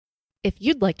If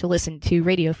you'd like to listen to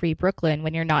Radio Free Brooklyn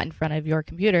when you're not in front of your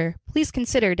computer, please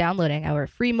consider downloading our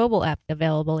free mobile app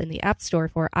available in the App Store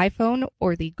for iPhone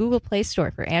or the Google Play Store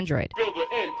for Android.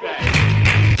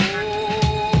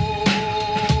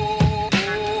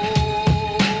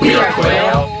 We are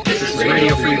Quail. This is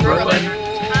Radio Free Brooklyn.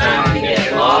 Time to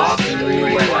get lost and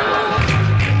rewind.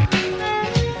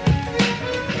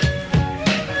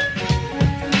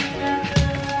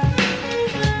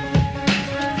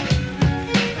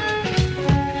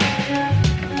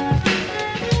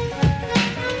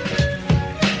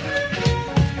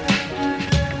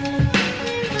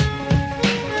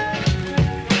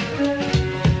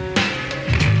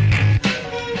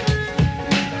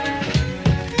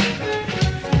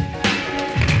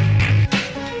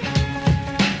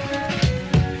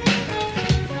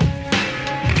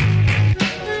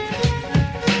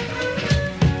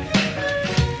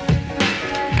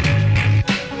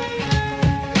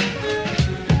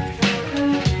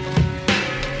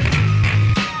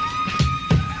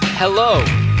 Hello,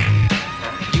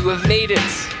 you have made it.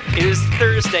 It is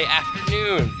Thursday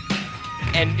afternoon,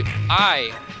 and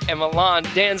I am Alon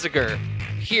Danziger,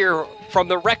 here from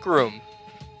the Rec Room.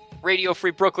 Radio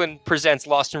Free Brooklyn presents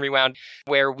Lost and Rewound,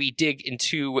 where we dig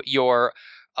into your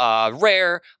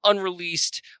rare,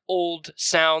 unreleased, old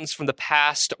sounds from the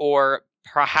past, or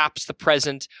perhaps the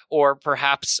present, or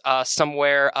perhaps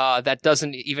somewhere that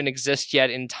doesn't even exist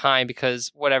yet in time,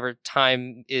 because whatever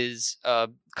time is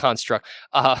construct.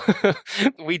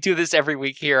 We do this every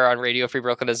week here on Radio Free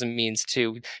Brooklyn as a means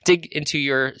to dig into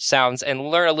your sounds and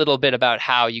learn a little bit about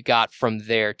how you got from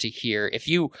there to here. If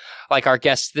you, like our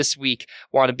guests this week,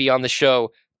 want to be on the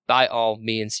show, by all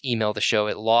means, email the show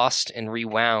at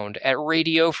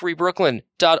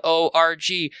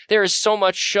lostandrewound@radiofreebrooklyn.org. There is so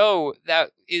much show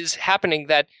that is happening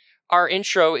that our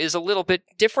intro is a little bit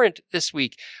different this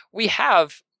week. We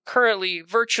have currently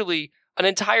virtually an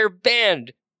entire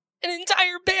band,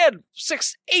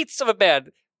 6/8 of a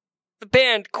band. The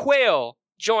band Quail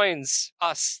joins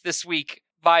us this week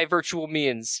by virtual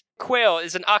means. Quail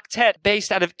is an octet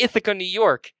based out of Ithaca, New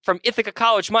York, from Ithaca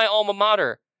College, my alma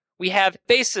mater. We have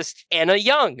bassist Anna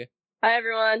Young. Hi,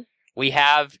 everyone. We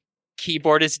have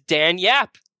keyboardist Dan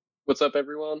Yap. What's up,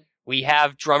 everyone? We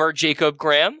have drummer Jacob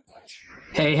Graham.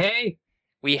 Hey, hey.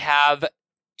 We have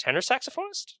tenor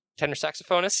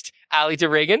saxophonist Ali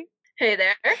DeRegan. Hey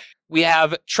there. We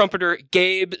have trumpeter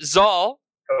Gabe Zoll.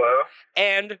 Hello.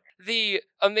 And the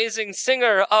amazing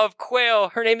singer of Quail,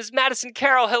 her name is Madison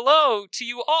Carroll. Hello to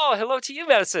you all. Hello to you,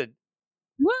 Madison.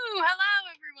 Woo!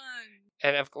 Hello, everyone.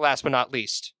 And last but not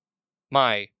least,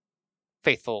 my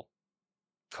faithful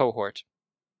cohort,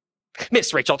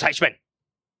 Miss Rachel Teichman.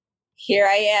 Here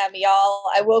I am, y'all.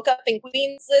 I woke up in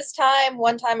Queens this time.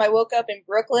 One time I woke up in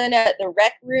Brooklyn at the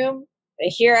Rec Room. But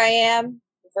here I am,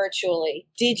 virtually,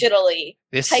 digitally,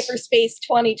 hyperspace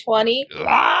 2020.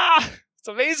 It's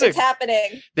amazing. It's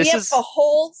happening. We have a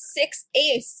whole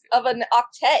 6/8 of an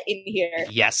octet in here.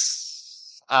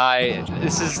 Yes.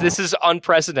 This is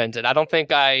unprecedented. I don't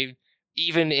think I,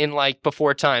 even in like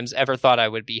before times, ever thought I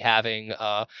would be having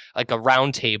like a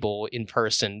round table in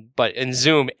person, but in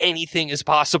Zoom, anything is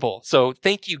possible. So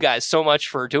thank you guys so much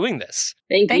for doing this.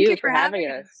 Thank you for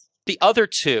having us. The other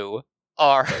two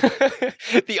aren't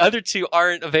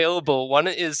available. One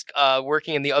is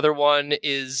working and the other one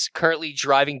is currently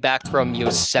driving back from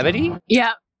Yosemite.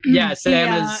 Yeah. Yeah,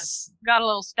 Sam is got a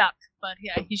little stuck, but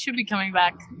yeah, he should be coming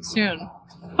back soon.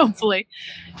 Hopefully.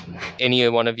 Any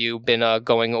one of you been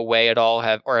going away at all?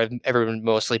 Have everyone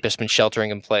mostly just been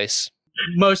sheltering in place?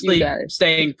 Mostly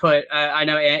staying put. I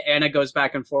know Anna goes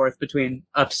back and forth between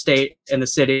upstate and the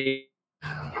city.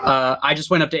 I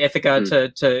just went up to Ithaca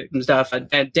to some stuff,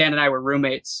 and Dan and I were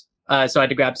roommates, so I had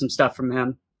to grab some stuff from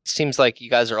him. Seems like you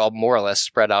guys are all more or less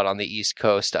spread out on the East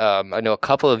Coast. I know a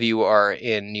couple of you are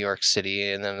in New York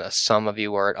City, and then some of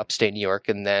you are in upstate New York,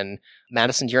 and then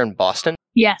Madison, you're in Boston?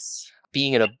 Yes.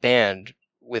 Being in a band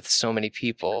with so many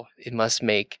people, it must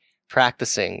make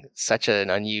practicing such an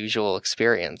unusual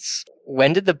experience.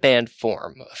 When did the band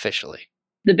form officially?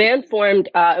 The band formed,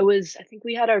 I think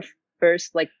we had our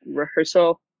first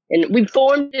rehearsal, and we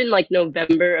formed in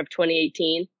November of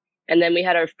 2018, and then we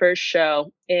had our first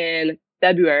show in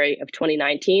February of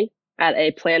 2019 at a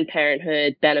Planned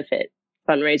Parenthood benefit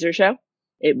fundraiser show.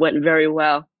 It went very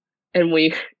well, and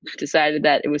we decided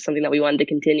that it was something that we wanted to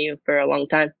continue for a long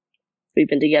time. We've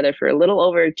been together for a little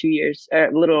over 2 years, or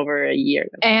a little over a year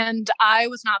now. And I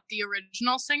was not the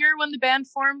original singer when the band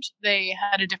formed. They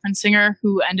had a different singer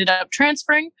who ended up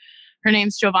transferring. Her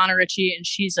name's Giovanna Ricci, and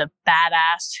she's a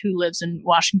badass who lives in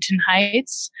Washington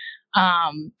Heights.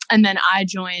 And then I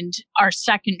joined our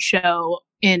second show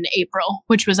in April,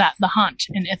 which was at The Hunt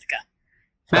in Ithaca.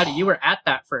 Maddie, you were at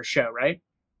that first show, right?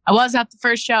 I was at the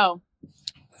first show.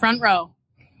 Front row.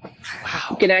 Wow.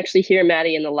 You can actually hear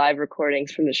Maddie in the live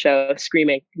recordings from the show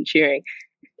screaming and cheering.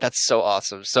 That's so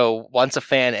awesome. So once a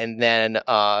fan and then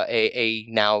a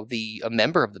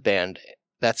member of the band.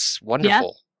 That's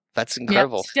wonderful. Yeah. That's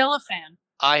incredible. Yep, still a fan.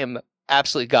 I am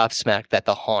absolutely gobsmacked that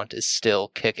the Haunt is still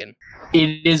kicking.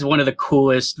 It is one of the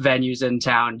coolest venues in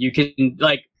town. You can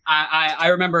I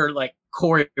remember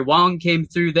Corey Wong came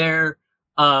through there,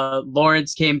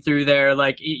 Lawrence came through there.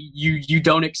 You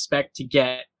don't expect to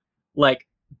get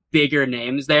bigger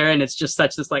names there, and it's just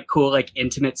such this cool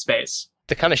intimate space.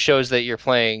 The kind of shows that you're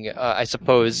playing, I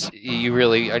suppose you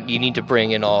need to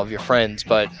bring in all of your friends,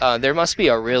 but there must be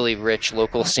a really rich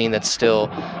local scene that's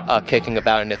still kicking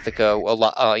about in Ithaca. A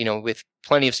lot, with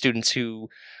plenty of students who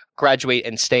graduate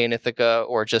and stay in Ithaca,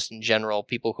 or just in general,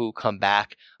 people who come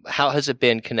back. How has it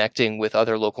been connecting with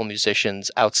other local musicians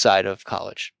outside of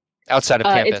college, outside of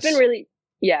campus? It's been really,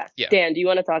 yeah. Dan, do you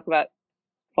want to talk about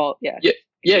Paul? Yeah.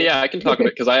 Yeah, I can talk about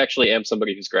it because I actually am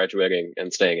somebody who's graduating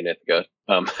and staying in Ithaca.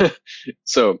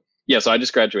 So I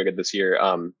just graduated this year.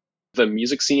 The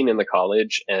music scene in the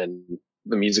college and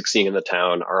the music scene in the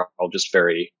town are all just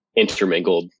very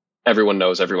intermingled. Everyone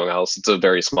knows everyone else. It's a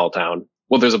very small town.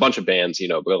 Well, there's a bunch of bands,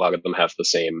 but a lot of them have the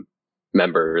same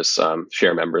members,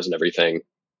 share members and everything.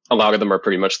 A lot of them are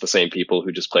pretty much the same people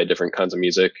who just play different kinds of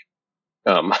music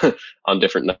on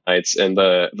different nights. And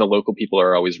the local people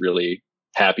are always really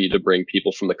happy to bring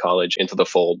people from the college into the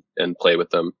fold and play with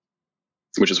them,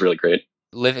 which is really great.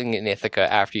 Living in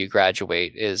Ithaca after you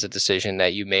graduate is a decision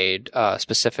that you made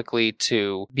specifically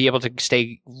to be able to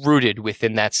stay rooted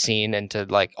within that scene and to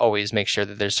always make sure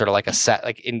that there's sort of a set,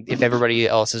 if everybody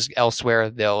else is elsewhere,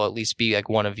 there'll at least be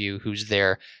one of you who's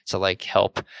there to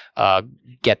help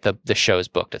get the shows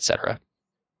booked, etc.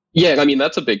 Yeah, I mean,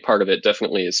 that's a big part of it,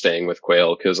 definitely, is staying with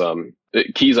Quail, because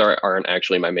keys aren't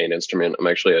actually my main instrument. I'm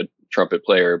actually a trumpet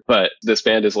player, but this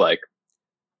band is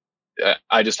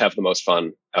I just have the most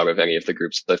fun out of any of the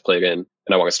groups that I've played in,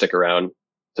 and I want to stick around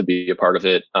to be a part of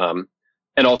it.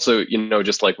 And also,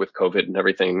 just with COVID and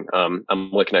everything, I'm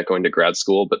looking at going to grad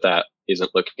school, but that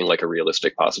isn't looking like a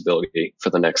realistic possibility for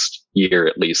the next year,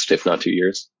 at least, if not 2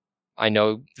 years. I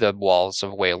know the walls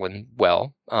of Wayland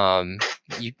well.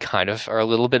 You kind of are a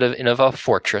little bit of a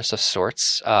fortress of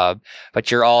sorts, but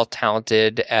you're all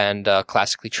talented and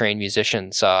classically trained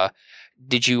musicians.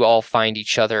 Did you all find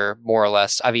each other more or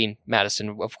less? I mean,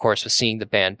 Madison, of course, was seeing the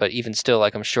band, but even still,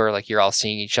 I'm sure you're all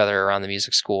seeing each other around the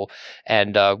music school.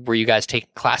 And were you guys taking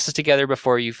classes together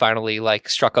before you finally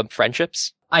struck up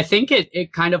friendships? I think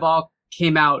it kind of all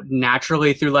came out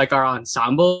naturally through our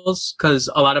ensembles, because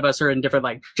a lot of us are in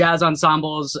different jazz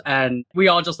ensembles, and we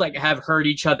all just have heard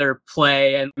each other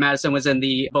play. And Madison was in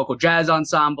the vocal jazz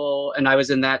ensemble, and I was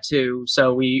in that too.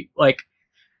 So we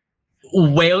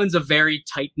Wayland's a very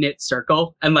tight knit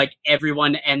circle, and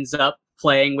everyone ends up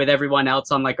playing with everyone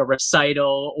else on a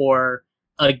recital or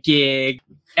a gig.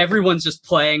 Everyone's just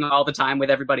playing all the time with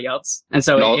everybody else. And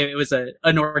so it was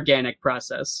an organic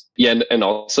process. Yeah. And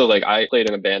also I played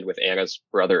in a band with Anna's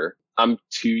brother. I'm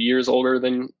 2 years older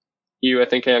than you, I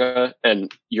think, Anna,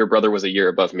 and your brother was a year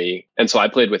above me. And so I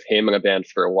played with him in a band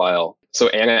for a while. So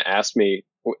Anna asked me,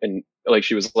 and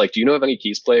she was like, do you know of any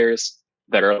keys players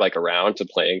that are around to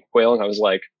play Quail? And I was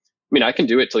like, I mean, I can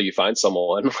do it till you find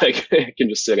someone. I can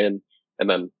just sit in, and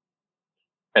then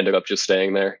ended up just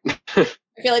staying there.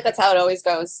 I feel that's how it always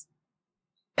goes.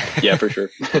 Yeah, for sure.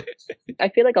 I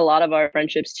feel a lot of our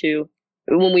friendships too,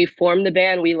 when we formed the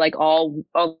band, we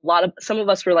some of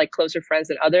us were closer friends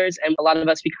than others, and a lot of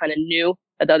us we kind of knew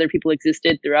that the other people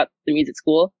existed throughout the music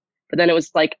school. But then it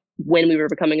was when we were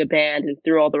becoming a band and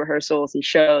through all the rehearsals and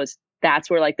shows, that's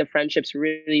where the friendships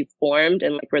really formed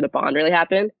and where the bond really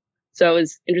happened. So it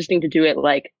was interesting to do it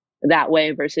that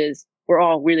way versus we're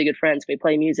all really good friends. We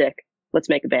play music. Let's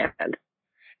make a band.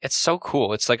 It's so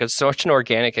cool. It's it's such an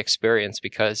organic experience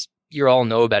because you all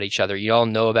know about each other. You all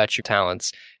know about your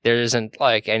talents. There isn't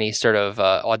any sort of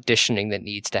auditioning that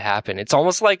needs to happen. It's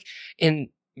almost in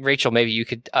Rachel, maybe you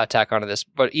could tack onto this,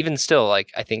 but even still,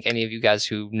 I think any of you guys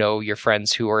who know your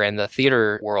friends who are in the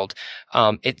theater world,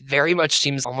 it very much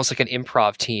seems almost like an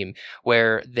improv team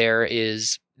where there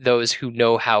is those who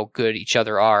know how good each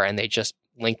other are and they just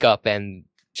link up and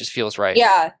just feels right.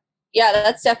 Yeah,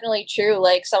 that's definitely true.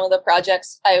 Some of the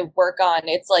projects I work on,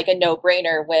 it's a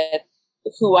no-brainer with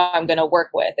who I'm going to work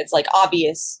with. It's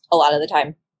obvious a lot of the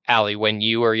time. Allie, when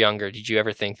you were younger, did you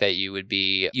ever think that you would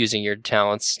be using your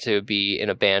talents to be in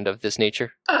a band of this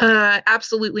nature?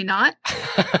 Absolutely not.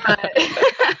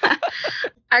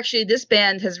 Actually, this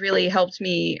band has really helped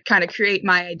me kind of create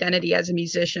my identity as a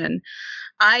musician.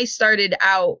 I started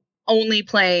out only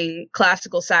playing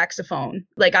classical saxophone.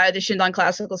 Like I auditioned on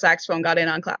classical saxophone, got in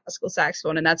on classical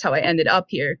saxophone, and that's how I ended up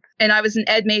here. And I was an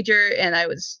ed major and I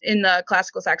was in the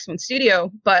classical saxophone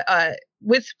studio, but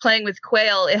with playing with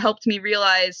Quail, it helped me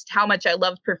realize how much I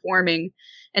loved performing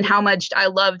and how much I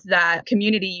loved that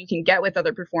community you can get with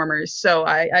other performers. So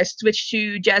I switched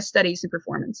to jazz studies and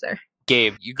performance there.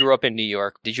 Gabe, you grew up in New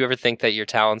York. Did you ever think that your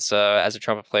talents as a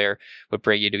trumpet player would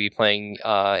bring you to be playing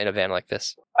in a band like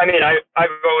this? I mean,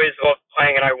 I've always loved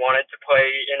playing, and I wanted to play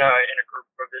in a group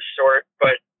of this sort.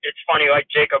 But it's funny, like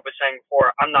Jacob was saying before,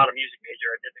 I'm not a music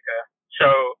major at Ithaca. So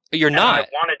you're not.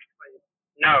 I wanted to play,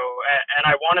 no, and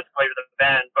I wanted to play with a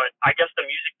band, but I guess the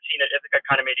music scene at Ithaca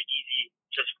kind of made it easy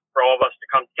just for all of us to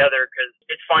come together. Because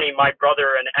it's funny, my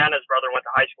brother and Anna's brother went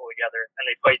to high school together, and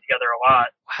they played together a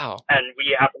lot. Wow. And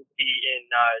we happened to be in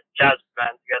jazz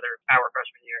band together our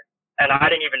freshman year. And I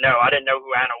didn't even know. I didn't know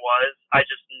who Anna was. I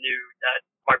just knew that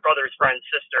my brother's friend's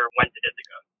sister went to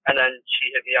Ithaca. And then she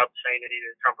hit me up saying they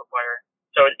needed a trumpet player.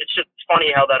 So it's just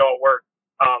funny how that all worked.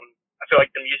 I feel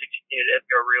like the music scene at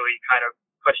Ithaca really kind of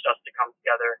pushed us to come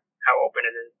together, how open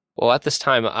it is. Well, at this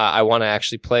time, I want to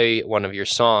actually play one of your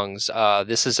songs.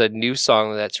 This is a new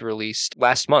song that's released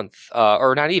last month,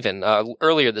 or not even,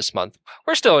 earlier this month.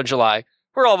 We're still in July.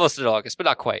 We're almost in August, but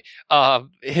not quite.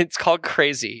 It's called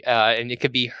Crazy, and it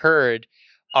can be heard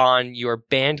on your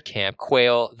Bandcamp,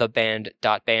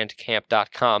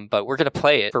 quailtheband.bandcamp.com, but we're going to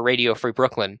play it for Radio Free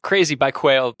Brooklyn. Crazy by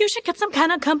Quail. You should get some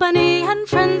kind of company and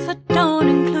friends that don't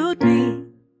include me.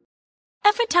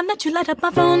 Every time that you light up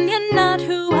my phone, you're not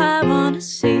who I want to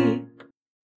see.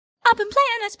 I've been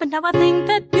playing this, but now I think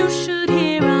that you should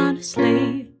hear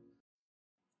honestly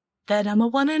that I'm a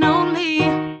one and only.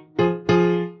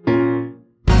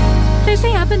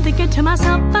 Lately I've been thinking to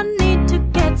myself, I need to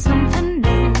get something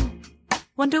new.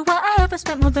 Wonder why I ever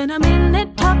spent more than a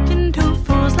minute talking to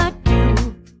fools like you.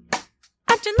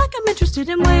 Acting like I'm interested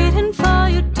in waiting for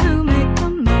you to make a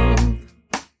move.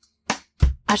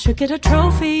 I should get a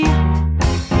trophy.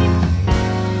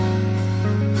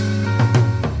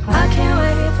 I can't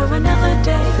wait for another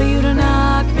day for you to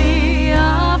knock me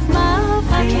off my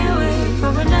feet. I can't wait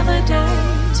for another day.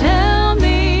 Tell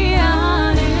me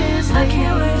honest. I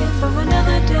can't wait for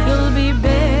another day. You'll be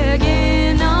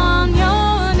begging on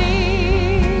your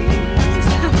knees.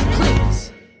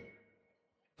 Please.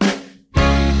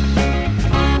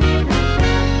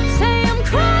 Say I'm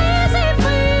crazy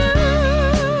for you.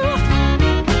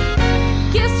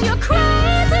 Guess you're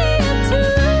crazy too.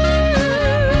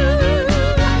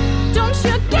 Don't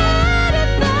you get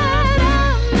it that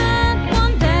I'm not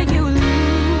one that you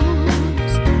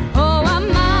lose? Oh, I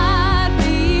might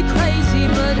be crazy,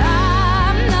 but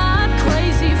I'm not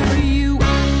crazy for you.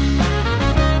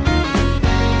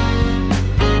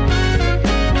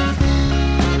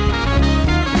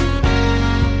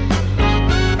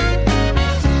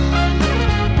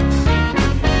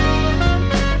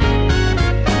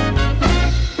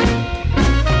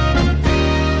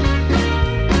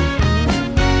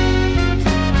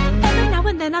 Every now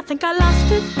and then I think I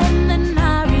lost it, and then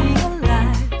I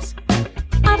realize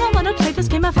I don't want to play this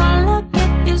game if all I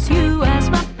get is you as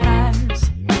my prize.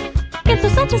 It's so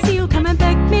sad to see you come and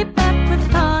beg me back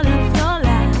with all of your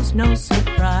lies. No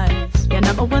surprise, you're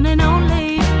number one and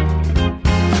only.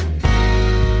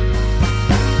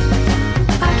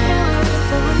 I can't wait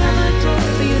for another day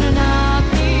for you to knock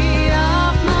me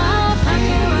off my feet. I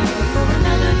can't wait for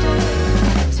another day.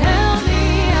 Tell me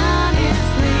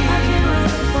honestly. I can't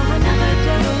wait for another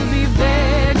day. You'll be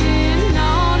begging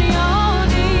on your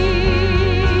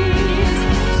knees.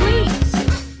 Please.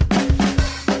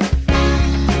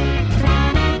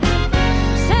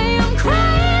 Say I'm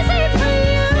crazy for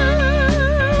you.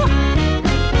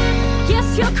 Yes,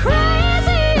 you're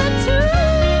crazy too.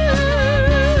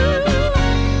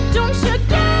 Don't you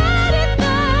get it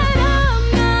that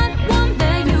I'm not one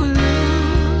that you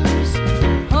lose?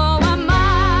 Oh, I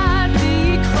might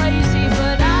be crazy,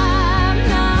 but I'm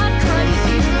not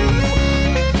crazy for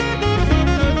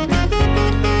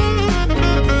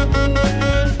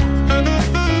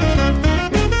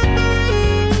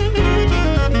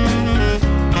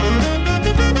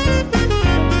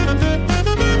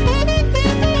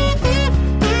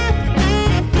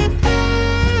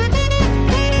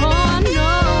Oh, I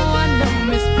know,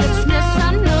 Miss Business,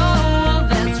 I know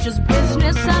that's just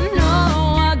business, I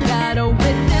know I got a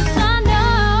witness, I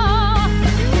know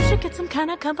you should get some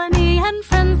kind of company and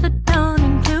friends that don't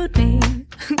include me.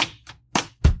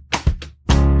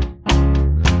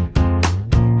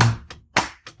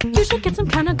 You should get some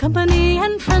kind of company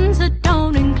and friends that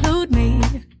don't include me.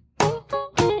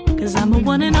 'Cause I'm a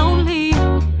one and only.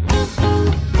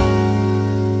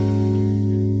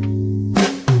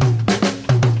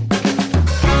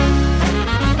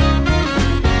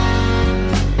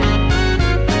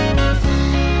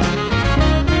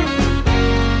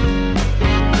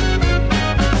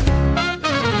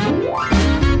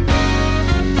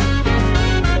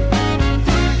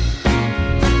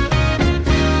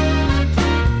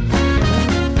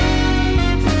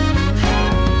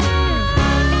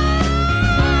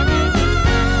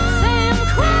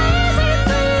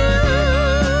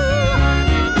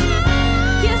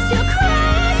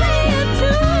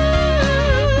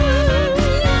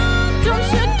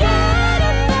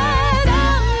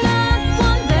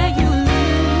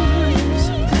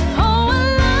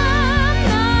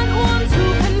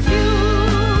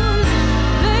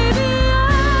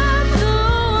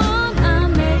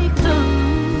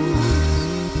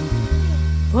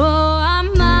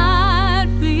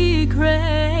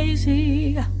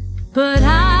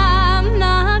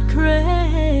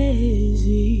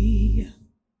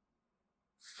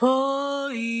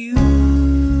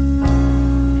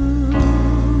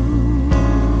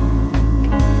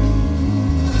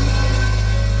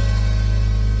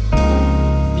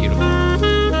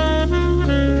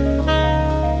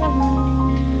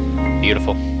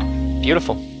 Beautiful.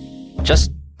 Beautiful.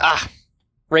 Just,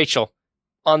 Rachel,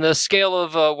 on the scale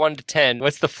of 1 to 10,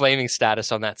 what's the flaming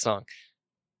status on that song?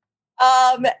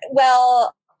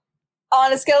 Well,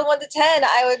 on a scale of 1 to 10,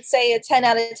 I would say a 10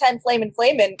 out of 10 flamin'.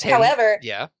 10, However,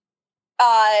 yeah.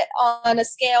 On a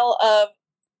scale of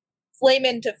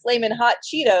flamin' to flamin' hot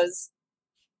Cheetos,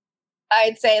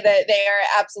 I'd say that they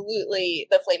are absolutely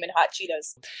the flamin' hot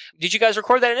Cheetos. Did you guys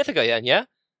record that in Ithaca yet? Yeah?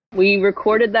 We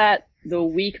recorded that the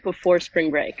week before spring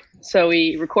break. So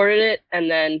we recorded it and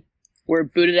then we're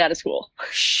booted out of school.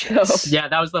 So, Yeah,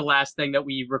 that was the last thing that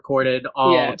we recorded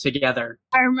all together.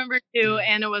 I remember too,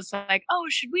 Anna was like, oh,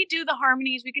 should we do the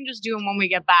harmonies? We can just do them when we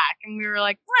get back. And we were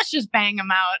like, let's just bang them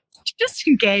out, just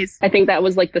in case. I think that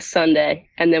was like the Sunday.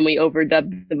 And then we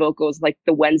overdubbed the vocals like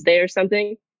the Wednesday or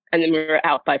something. And then we were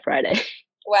out by Friday.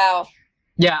 Wow.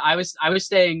 Yeah, I was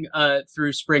staying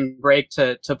through spring break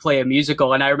to play a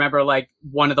musical, and I remember like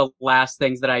one of the last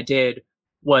things that I did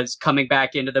was coming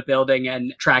back into the building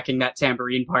and tracking that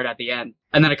tambourine part at the end,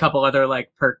 and then a couple other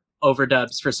like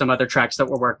overdubs for some other tracks that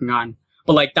we're working on.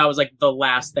 But like that was like the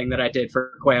last thing that I did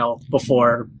for Quail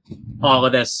before all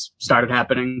of this started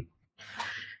happening.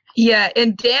 Yeah,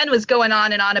 and Dan was going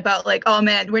on and on about like, oh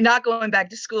man, we're not going back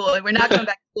to school, and we're not going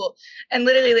back to school, and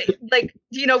literally, like,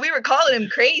 you know, we were calling him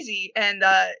crazy, and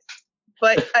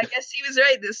but I guess he was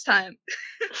right this time.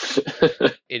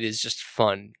 It is just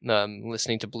fun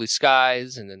listening to Blue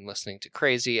Skies and then listening to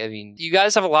Crazy. I mean, you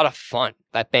guys have a lot of fun.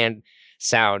 That band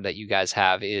sound that you guys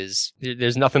have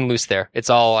there's nothing loose there. It's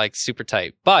all like super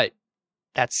tight. But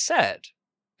that said,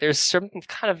 there's some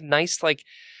kind of nice like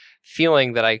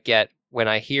feeling that I get when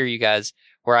I hear you guys,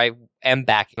 where I am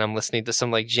back and I'm listening to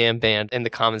some like jam band in the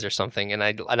Commons or something, and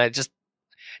I just,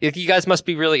 you guys must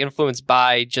be really influenced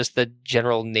by just the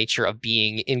general nature of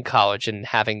being in college and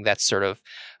having that sort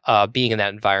of being in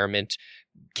that environment.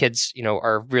 Kids, you know,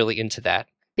 are really into that.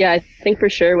 Yeah, I think for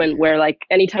sure we're like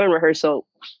anytime in rehearsal,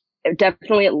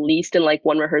 definitely at least in like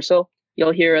one rehearsal,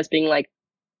 you'll hear us being like,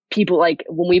 people like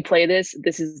when we play this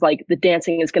is like the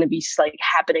dancing is going to be like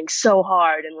happening so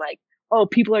hard, and like, oh,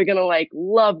 people are going to like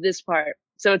love this part.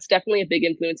 So it's definitely a big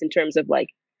influence in terms of like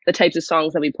the types of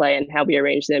songs that we play and how we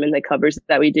arrange them and the covers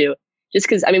that we do. Just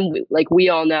because, I mean, we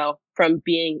all know from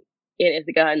being in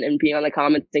Ithaca and being on the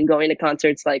Commons and going to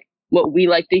concerts, like what we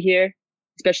like to hear,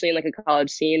 especially in like a college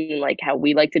scene, and like how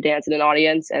we like to dance in an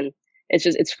audience. And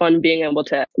it's fun being able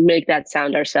to make that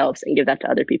sound ourselves and give that to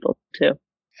other people too.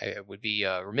 I would be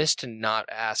remiss to not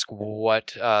ask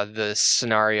what the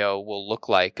scenario will look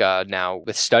like now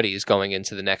with studies going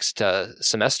into the next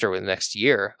semester or the next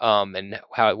year, and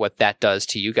what that does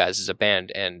to you guys as a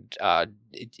band. And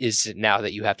is it now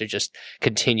that you have to just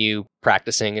continue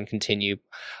practicing and continue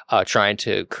trying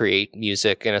to create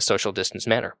music in a social distance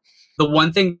manner? The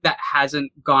one thing that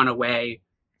hasn't gone away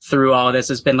through all of this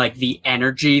has been like the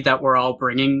energy that we're all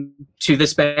bringing to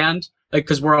this band, like,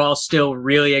 because we're all still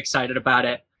really excited about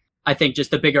it. I think just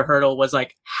the bigger hurdle was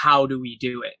like, how do we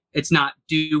do it? It's not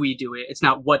do we do it? It's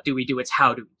not what do we do? It's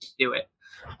how do we do it?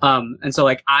 And so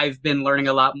like I've been learning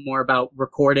a lot more about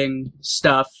recording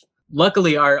stuff.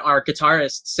 Luckily, our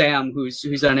guitarist Sam, who's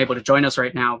unable to join us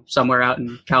right now, somewhere out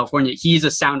in California, he's a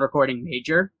sound recording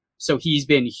major, so he's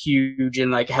been huge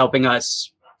in like helping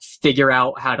us figure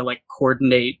out how to like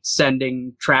coordinate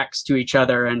sending tracks to each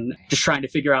other and just trying to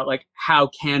figure out like how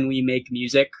can we make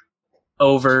music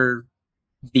over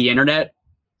the internet.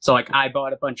 So like I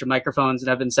bought a bunch of microphones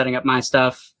and I've been setting up my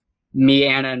stuff. Me,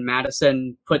 Anna, and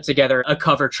Madison put together a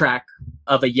cover track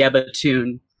of a Yeba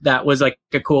tune that was like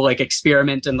a cool like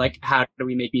experiment in like how do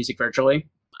we make music virtually.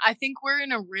 I think we're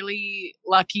in a really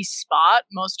lucky spot,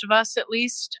 most of us at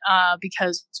least,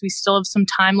 because we still have some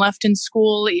time left in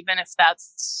school, even if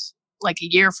that's like a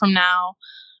year from now.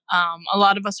 A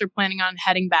lot of us are planning on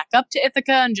heading back up to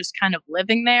Ithaca and just kind of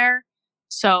living there.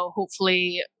 So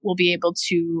hopefully we'll be able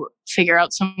to figure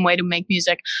out some way to make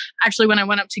music. Actually, when I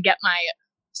went up to get my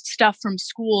stuff from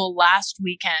school last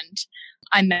weekend,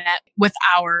 I met with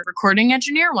our recording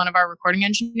engineer, one of our recording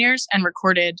engineers, and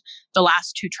recorded the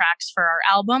last 2 tracks for our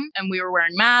album. And we were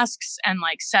wearing masks and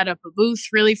like set up a booth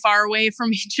really far away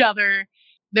from each other.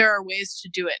 There are ways to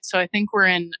do it. So I think we're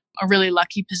in a really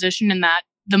lucky position in that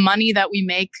the money that we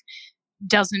make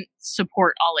doesn't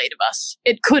support all 8 of us.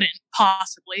 It couldn't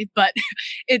possibly, but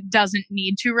it doesn't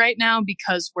need to right now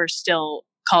because we're still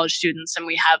college students and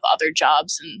we have other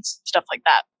jobs and stuff like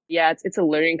that. Yeah, it's a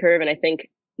learning curve. And I think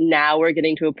now we're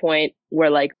getting to a point where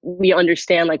like we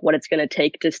understand like what it's going to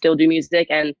take to still do music.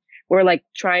 And we're like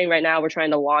we're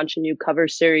trying to launch a new cover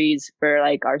series for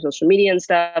like our social media and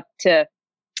stuff to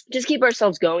just keep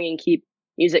ourselves going and keep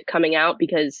music coming out,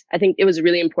 because I think it was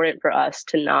really important for us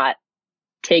to not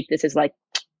take this as like,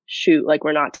 shoot, like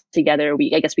we're not together.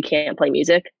 I guess we can't play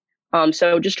music.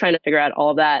 So just trying to figure out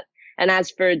all of that. And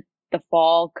as for the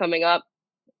fall coming up,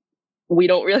 we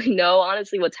don't really know,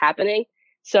 honestly, what's happening.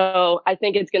 So I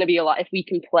think it's going to be a lot. If we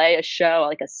can play a show,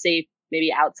 like a safe,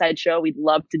 maybe outside show, we'd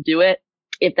love to do it.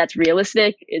 If that's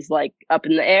realistic, is like up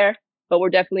in the air. But we're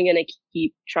definitely going to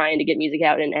keep trying to get music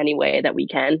out in any way that we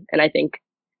can. And I think,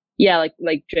 yeah,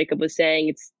 like Jacob was saying,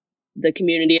 it's the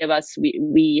community of us.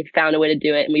 We found a way to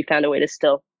do it, and we found a way to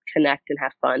still connect and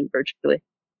have fun virtually.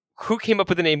 Who came up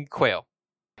with the name Quail?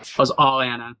 It was all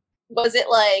Anna. Was it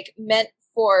like meant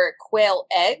for quail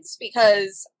eggs?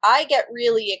 Because I get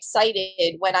really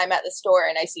excited when I'm at the store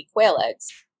and I see quail eggs.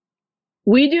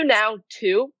 We do now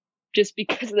too, just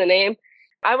because of the name.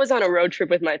 I was on a road trip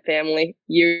with my family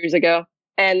years ago,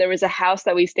 and there was a house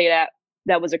that we stayed at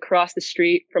that was across the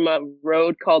street from a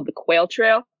road called the Quail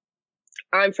Trail.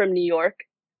 I'm from New York.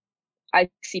 I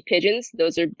see pigeons.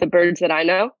 Those are the birds that I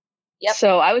know. Yep.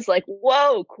 So I was like,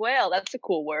 whoa, quail, that's a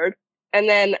cool word. And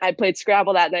then I played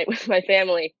Scrabble that night with my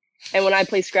family. And when I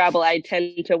play Scrabble, I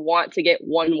tend to want to get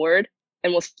one word,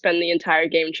 and we'll spend the entire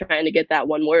game trying to get that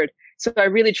one word. So I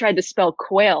really tried to spell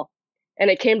quail. And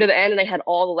it came to the end, and I had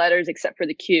all the letters except for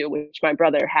the Q, which my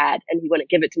brother had, and he wouldn't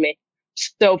give it to me.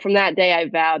 So from that day, I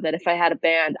vowed that if I had a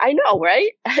band, I know,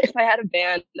 right? If I had a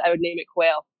band, I would name it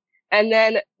Quail. And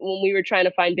then when we were trying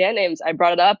to find band names, I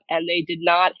brought it up, and they did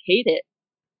not hate it.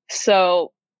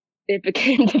 So it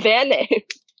became the band name.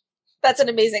 That's an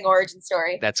amazing origin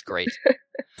story. That's great.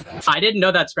 I didn't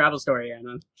know that Scrabble story,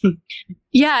 Anna.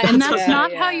 Yeah, and that's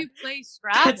not how you play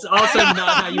Scrabble. That's also not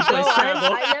how you play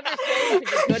Scrabble. I never claimed to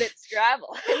be good at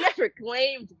Scrabble. I never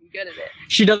claimed to be good at it.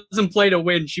 She doesn't play to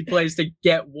win. She plays to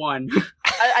get one.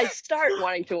 I start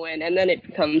wanting to win, and then it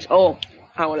becomes, oh,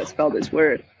 I want to spell this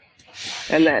word.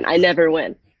 And then I never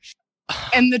win.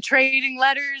 And the trading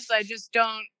letters, I just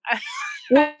don't.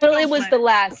 Well, it was the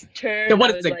last turn. So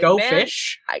what is it, like, go man,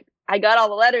 fish? I got all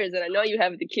the letters, and I know you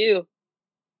have the Q.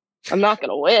 I'm not going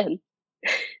to win.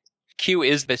 Q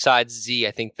is, besides Z,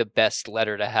 I think the best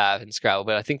letter to have in Scrabble,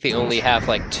 but I think they only have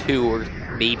like 2 or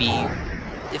maybe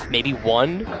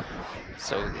 1.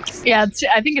 So it's... Yeah,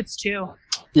 I think it's 2.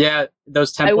 Yeah,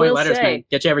 those 10-point letters, man,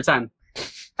 get you every time.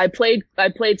 I played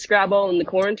Scrabble in the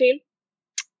quarantine,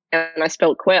 and I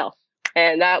spelled quail,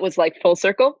 and that was like full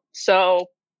circle. So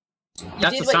you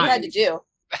did what you had to do.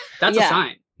 That's a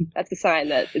sign. That's a sign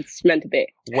that it's meant to be.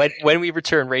 When we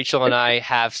return, Rachel and I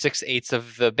have 6/8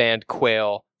 of the band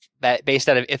Quail, based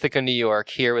out of Ithaca, New York,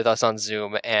 here with us on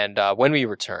Zoom. And when we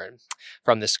return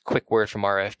from this quick word from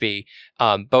RFB,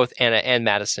 both Anna and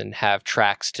Madison have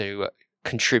tracks to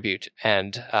contribute,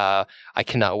 and I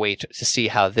cannot wait to see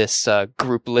how this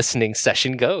group listening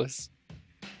session goes.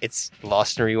 It's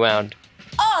Lost and Rewound.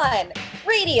 On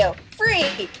Radio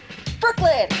Free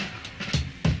Brooklyn.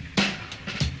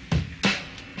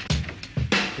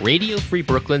 Radio Free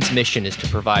Brooklyn's mission is to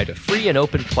provide a free and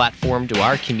open platform to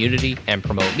our community and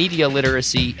promote media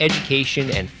literacy,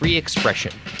 education, and free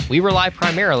expression. We rely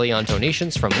primarily on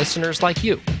donations from listeners like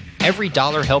you. Every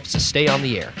dollar helps us stay on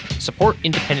the air. Support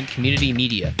independent community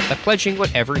media by pledging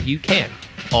whatever you can.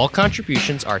 All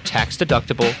contributions are tax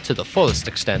deductible to the fullest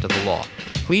extent of the law.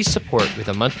 Please support with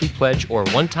a monthly pledge or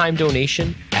one-time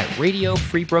donation at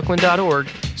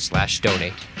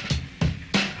radiofreebrooklyn.org/donate.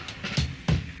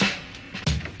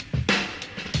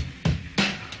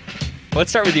 Let's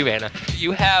start with you, Anna.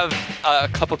 You have a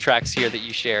couple tracks here that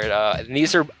you shared, and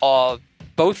these are all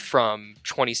both from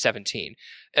 2017.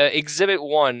 Exhibit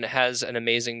 1 has an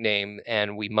amazing name,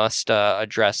 and we must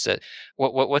address it.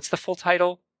 What's the full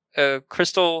title?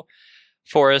 Crystal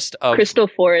Forest of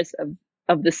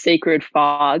the Sacred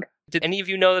Fog. Did any of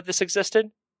you know that this existed?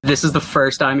 This is the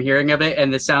first I'm hearing of it,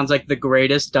 and this sounds like the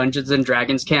greatest Dungeons &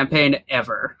 Dragons campaign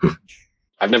ever.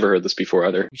 I've never heard this before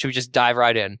either. Should we just dive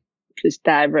right in? Just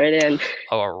dive right in.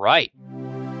 All right.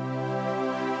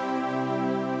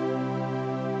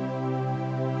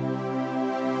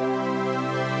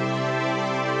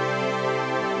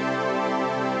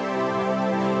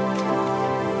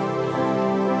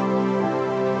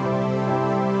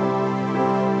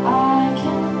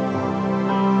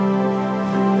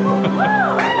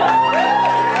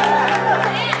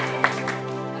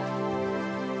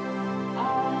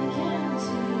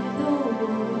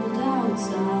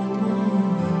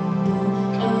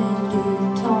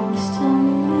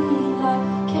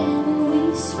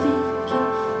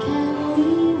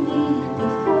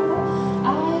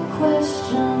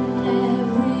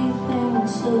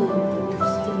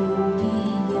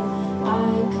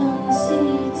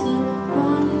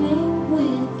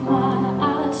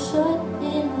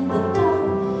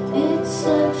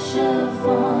 Such a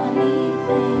funny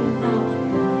thing.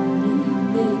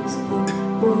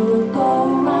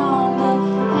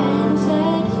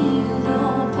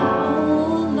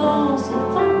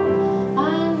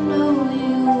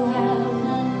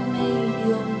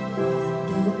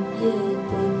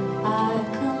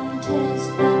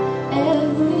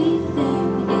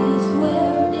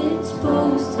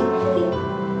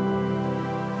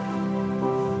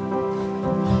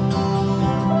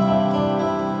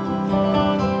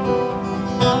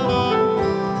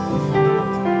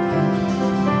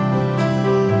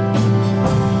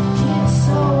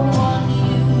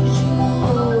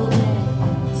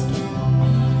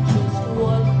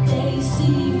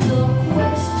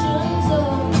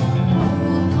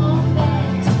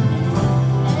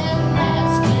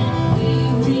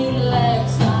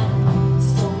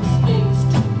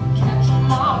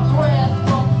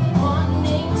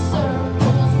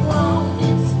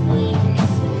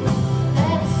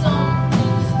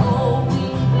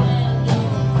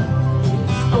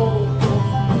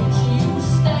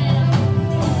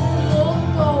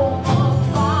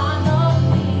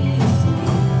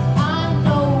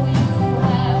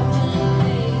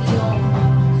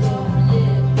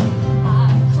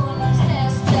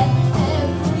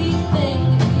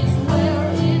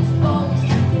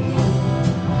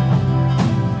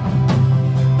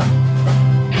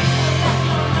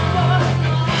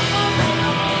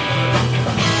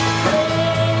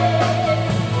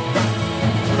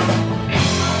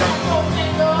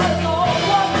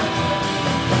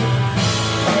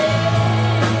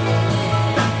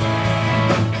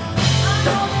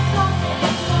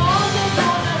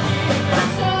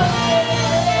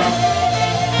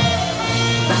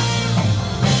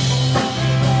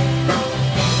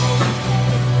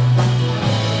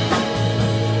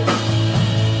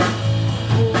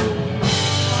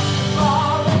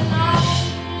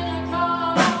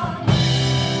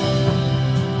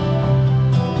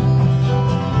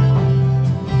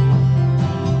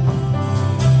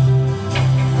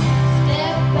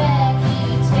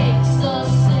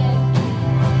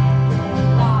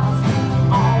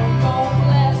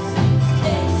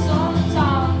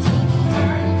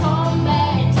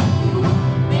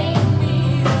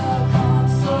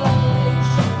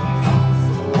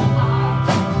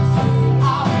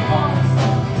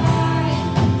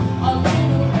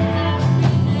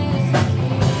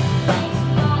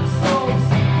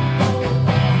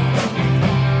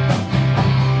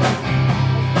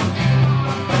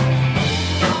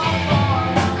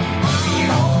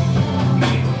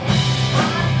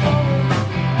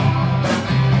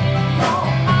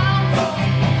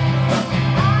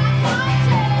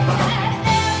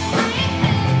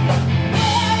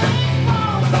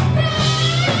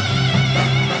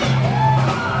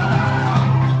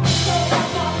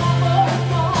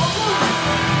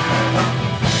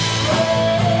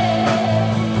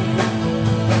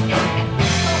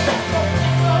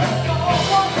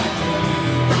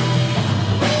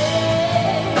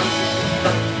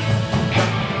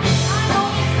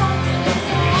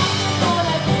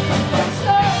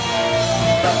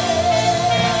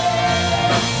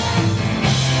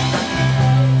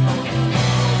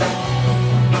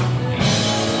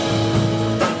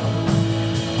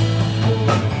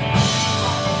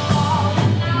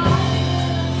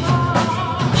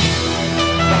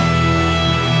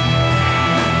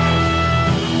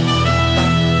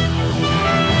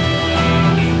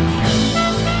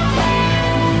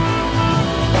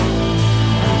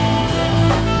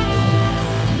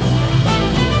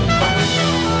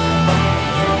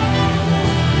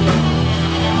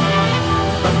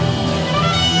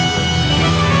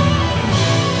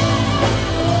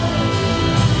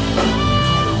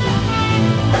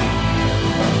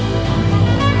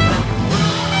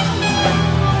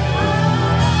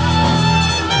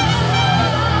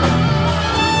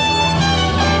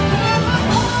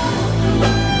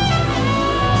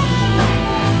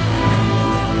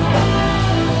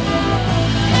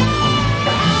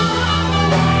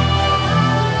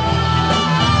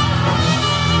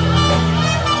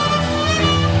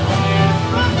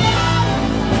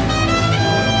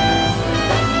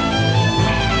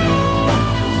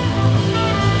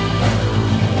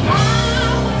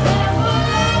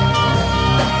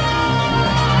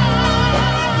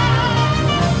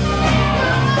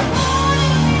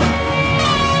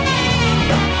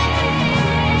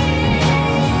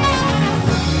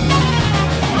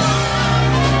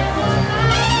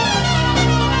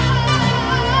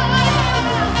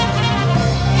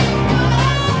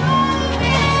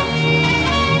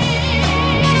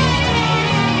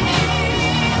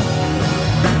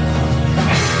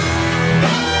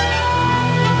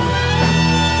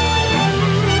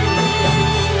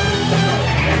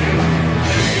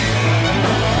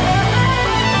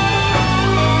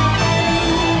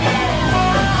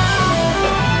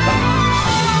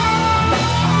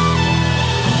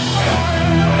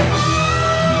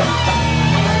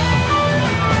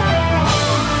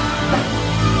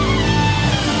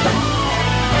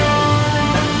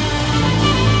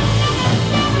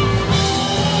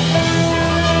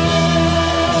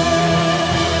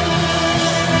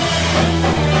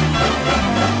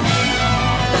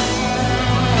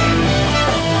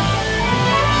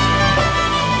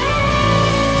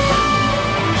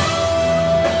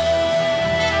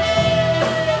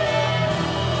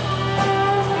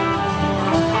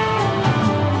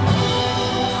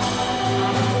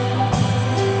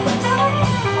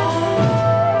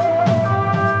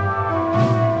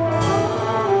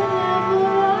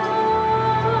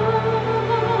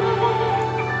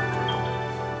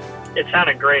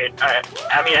 sounded great.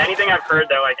 I mean, anything I've heard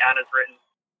that like Anna's written,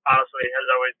 honestly, has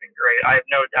always been great. I have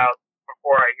no doubt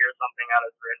before I hear something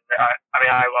Anna's written. I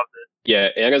mean, I loved it. Yeah,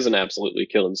 Anna's an absolutely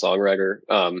killing songwriter.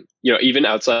 You know, even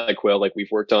outside Quill, like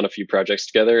we've worked on a few projects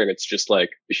together, and it's just like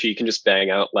she can just bang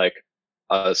out like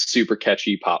a super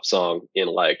catchy pop song in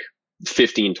like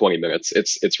 15, 20 minutes.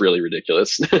 It's really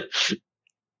ridiculous.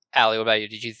 Allie, what about you?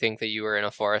 Did you think that you were in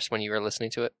a forest when you were listening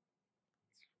to it?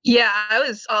 Yeah, I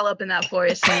was all up in that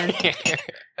forest, man.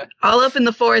 All up in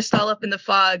the forest, all up in the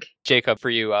fog. Jacob, for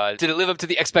you, did it live up to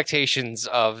the expectations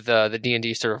of the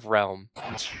D&D sort of realm?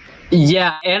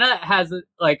 Yeah, Anna has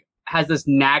this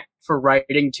knack for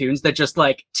writing tunes that just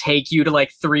like take you to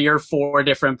like 3 or 4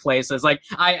 different places. Like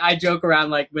I joke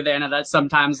around like with Anna that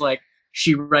sometimes like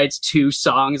she writes 2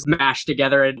 songs mashed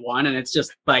together in one, and it's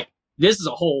just like this is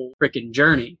a whole freaking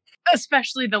journey.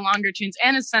 Especially the longer tunes.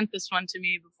 Anna sent this one to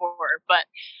me before, but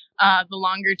the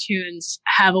longer tunes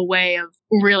have a way of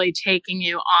really taking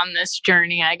you on this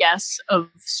journey, I guess, of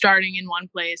starting in one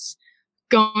place,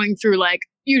 going through like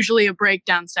usually a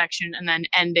breakdown section, and then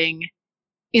ending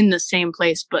in the same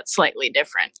place but slightly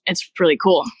different. It's really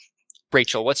cool.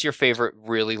 Rachel, what's your favorite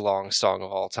really long song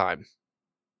of all time?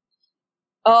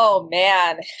 Oh,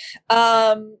 man.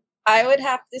 I would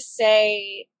have to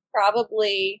say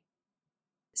probably...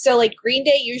 So, like, Green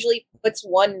Day usually puts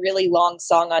one really long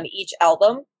song on each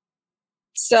album.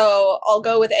 So, I'll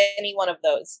go with any one of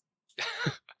those.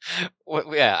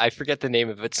 Well, yeah, I forget the name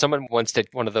of it. Someone once did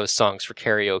one of those songs for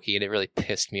karaoke, and it really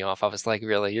pissed me off. I was like,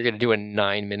 really? You're going to do a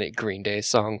 9-minute Green Day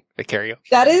song for karaoke?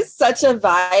 That is such a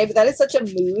vibe. That is such a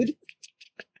mood.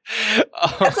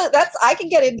 That's I can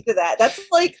get into that. That's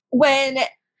like when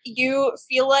you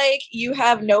feel like you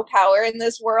have no power in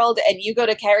this world and you go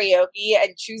to karaoke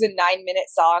and choose a 9-minute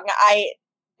song.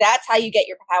 That's how you get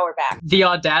your power back. The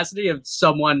audacity of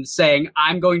someone saying,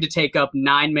 I'm going to take up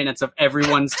 9 minutes of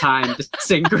everyone's time to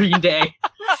sing Green Day.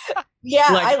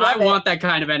 Yeah, like, I want that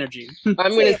kind of energy.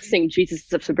 I'm going to sing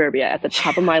Jesus of Suburbia at the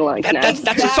top of my lungs now. That's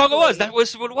what song it was. That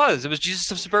was what it was. It was Jesus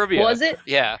of Suburbia. Was it?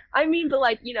 Yeah. I mean, but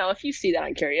like, you know, if you see that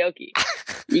on karaoke,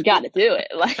 you got to do it.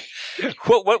 Like,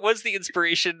 what was the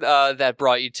inspiration that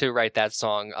brought you to write that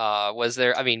song? Was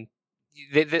there? I mean,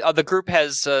 the group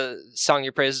has sung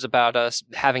your praises about us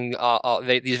having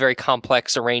these very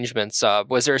complex arrangements.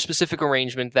 Was there a specific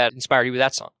arrangement that inspired you with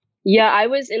that song? Yeah, I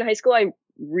was in high school. I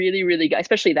really got,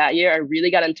 especially that year, I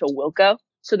really got into Wilco.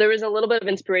 So there was a little bit of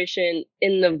inspiration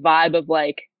in the vibe of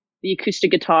like the acoustic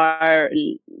guitar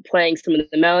and playing some of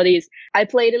the melodies. I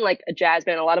played in like a jazz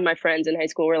band. A lot of my friends in high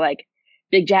school were like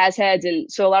big jazz heads.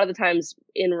 And so a lot of the times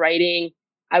in writing,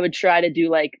 I would try to do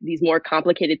like these more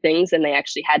complicated things than they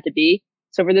actually had to be.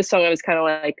 So for this song, I was kind of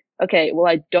like, okay, well,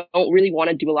 I don't really want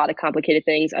to do a lot of complicated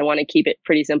things. I want to keep it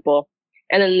pretty simple.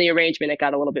 And then the arrangement, it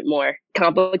got a little bit more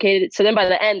complicated. So then by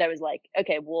the end, I was like,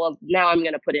 okay, well, now I'm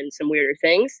going to put in some weirder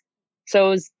things. So I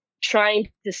was trying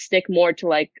to stick more to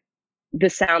like the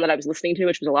sound that I was listening to,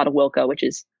 which was a lot of Wilco, which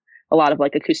is a lot of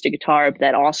like acoustic guitar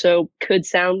that also could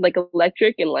sound like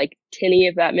electric and like tinny,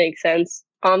 if that makes sense.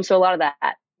 So a lot of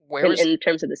that in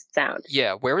terms of the sound.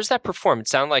 Yeah. Where was that performed? It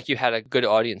sounded like you had a good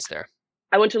audience there.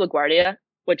 I went to LaGuardia,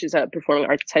 which is a performing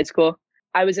arts high school.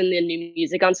 I was in the New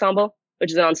Music Ensemble, which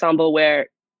is an ensemble where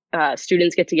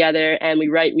students get together and we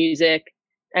write music,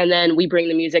 and then we bring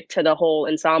the music to the whole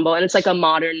ensemble. And it's like a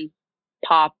modern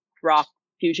pop rock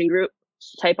fusion group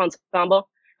type ensemble.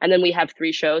 And then we have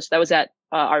 3 shows. That was at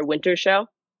our winter show,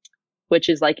 which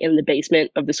is like in the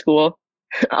basement of the school.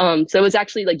 So it was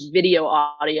actually like video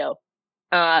audio,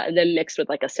 and then mixed with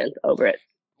like a synth over it.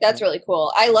 That's really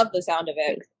cool. I love the sound of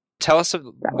it. Tell us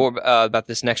more about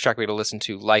this next track we're going to listen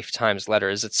to, Lifetime's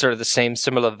Letter. Is it sort of the same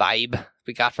similar vibe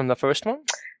we got from the first one?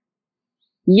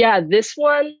 Yeah, this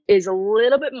one is a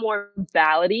little bit more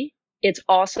ballady. It's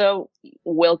also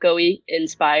Wilco-y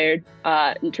inspired,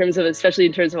 especially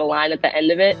in terms of a line at the end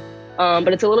of it. But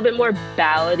it's a little bit more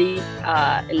ballady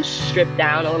and stripped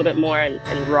down a little bit more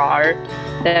and rawer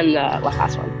than the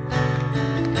last one.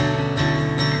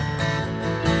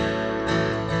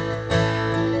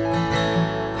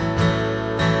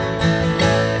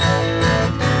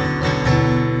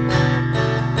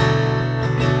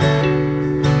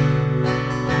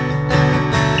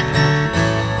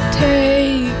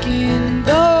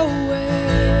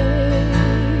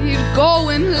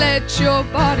 Your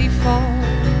body fall.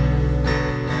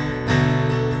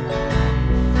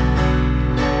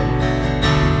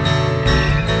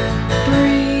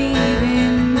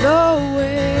 Breathing the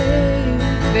way.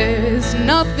 There's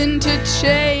nothing to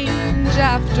change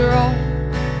after all.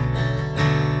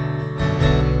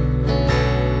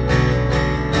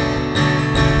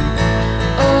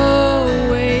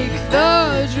 Awake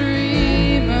the dream.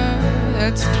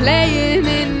 playing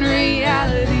in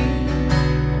reality.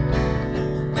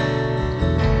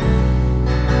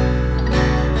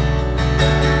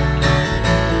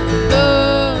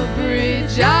 The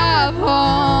bridge I've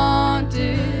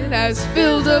haunted has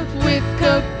filled up with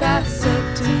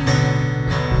capacity.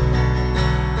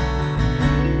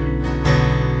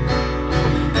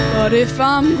 But if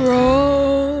I'm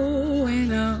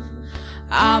growing up,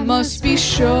 I must be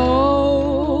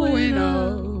showing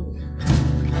up.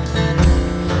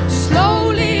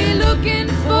 Slowly looking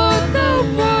for the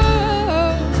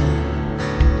world,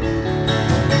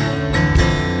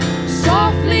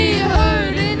 softly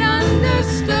heard and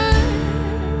understood.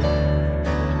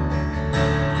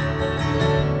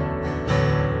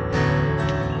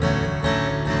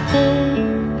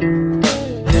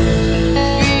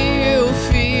 Feel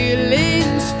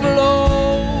feelings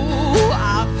flow.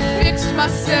 I've fixed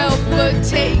myself, but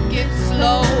take it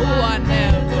slow. I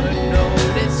never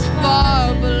noticed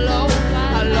far below.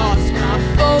 I lost my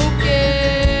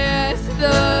focus.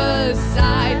 The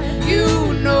side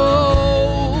you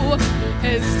know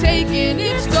has taken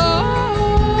its toll.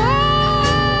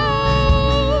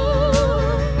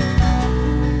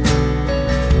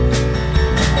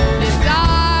 And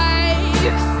I've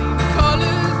seen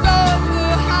colors of the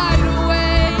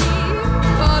hideaway,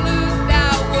 colors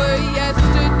that were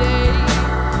yesterday,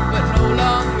 but no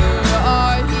longer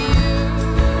are here.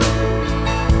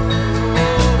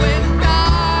 Oh, and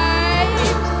I've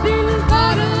seen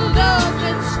bottled up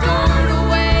and stored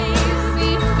away,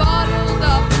 seen bottled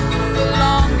up for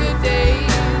longer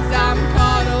days. I'm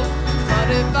caught up, but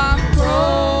if I'm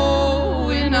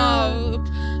growing up,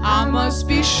 I must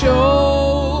be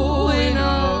showing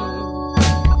up.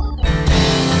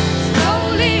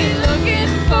 Slowly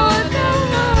looking for the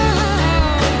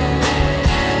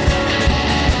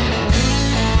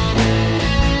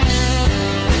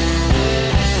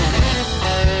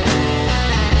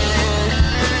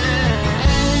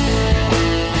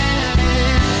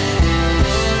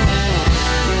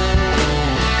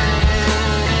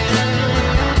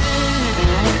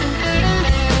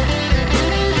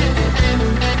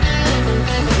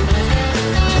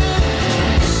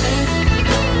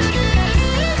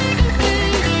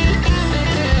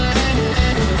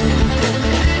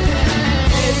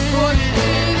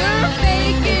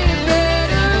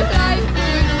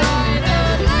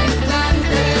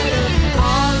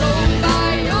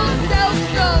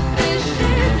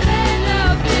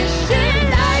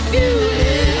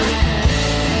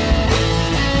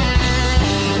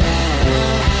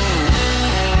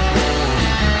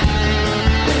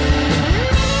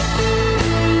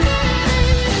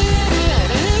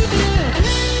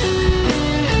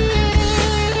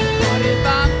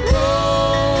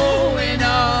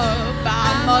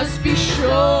be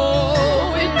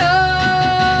showing up.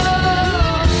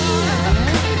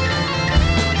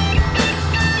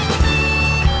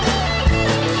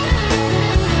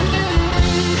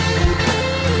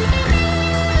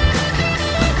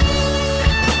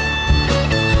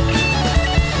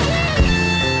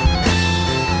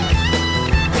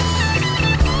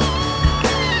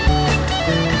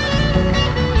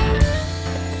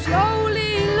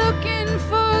 Slowly looking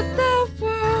for the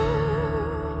world.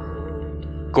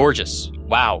 Gorgeous.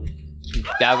 Wow.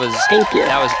 That was Thank you.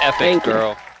 That was epic, Thank you.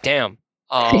 girl. Damn.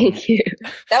 Thank you.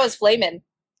 That was flamin'.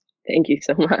 Thank you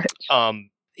so much.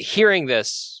 Hearing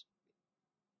this,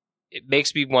 it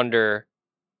makes me wonder,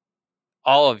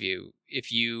 all of you,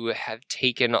 if you have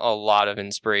taken a lot of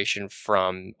inspiration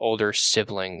from older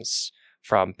siblings,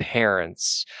 from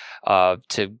parents,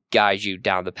 to guide you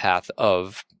down the path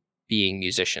of being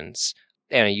musicians.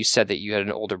 Anna, you said that you had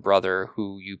an older brother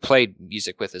who you played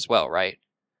music with as well, right?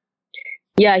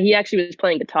 Yeah, he actually was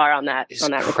playing guitar on that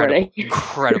recording.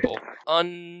 Incredible.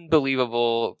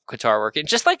 Unbelievable guitar work. And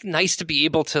just like nice to be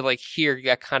able to like hear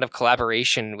that kind of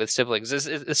collaboration with siblings.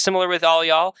 Is similar with all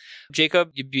y'all?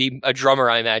 Jacob, you'd be a drummer,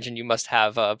 I imagine. You must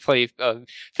have plenty of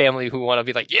family who want to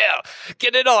be like, yeah,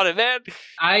 get in on it, man.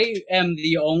 I am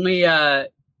the only, not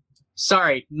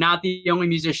the only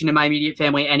musician in my immediate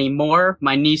family anymore.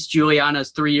 My niece Juliana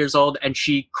is 3 years old and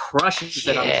she crushes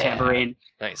it on the tambourine.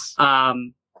 Nice.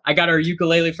 I got her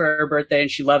ukulele for her birthday and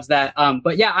she loves that.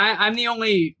 But yeah, I'm the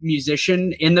only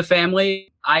musician in the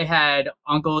family. I had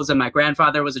uncles and my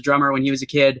grandfather was a drummer when he was a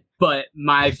kid, but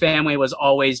my family was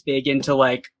always big into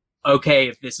like, okay,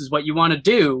 if this is what you want to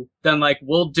do, then like,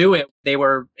 we'll do it. They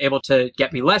were able to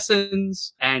get me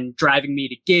lessons and driving me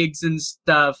to gigs and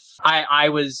stuff. I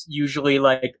was usually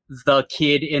like the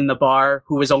kid in the bar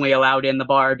who was only allowed in the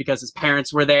bar because his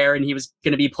parents were there and he was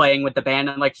going to be playing with the band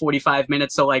in like 45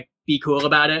 minutes. So like, be cool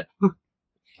about it.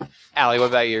 Allie, what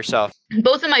about yourself?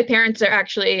 Both of my parents are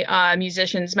actually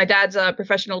musicians. My dad's a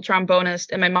professional trombonist,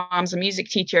 and my mom's a music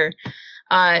teacher.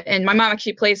 And my mom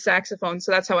actually plays saxophone,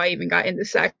 so that's how I even got into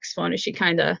saxophone. She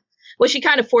kind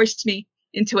of forced me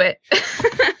into it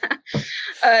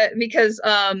because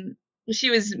she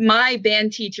was my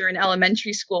band teacher in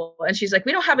elementary school, and she's like,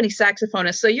 "We don't have any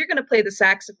saxophonists, so you're going to play the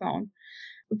saxophone."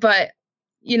 But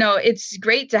it's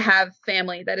great to have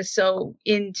family that is so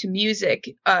into music,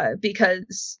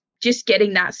 because just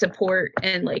getting that support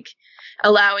and like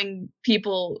allowing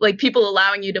people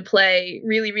allowing you to play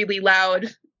really, really loud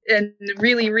and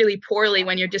really, really poorly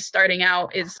when you're just starting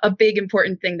out is a big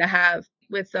important thing to have.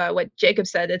 With what Jacob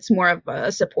said, it's more of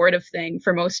a supportive thing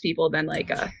for most people than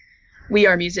like we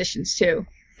are musicians too.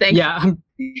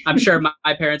 I'm sure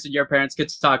my parents and your parents get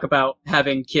to talk about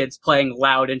having kids playing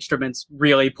loud instruments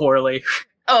really poorly.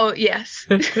 Oh, yes.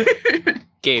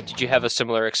 Gabe, did you have a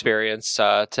similar experience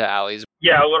to Allie's?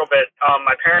 Yeah, a little bit.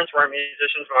 My parents weren't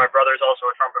musicians, but my brother's also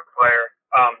a trumpet player.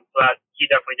 So that he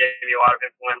definitely gave me a lot of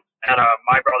influence. And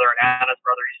my brother and Anna's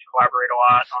brother used to collaborate a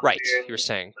lot on tunes. You were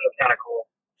saying. So it's kind of cool.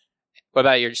 What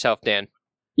about yourself, Dan?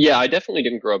 Yeah, I definitely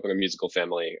didn't grow up in a musical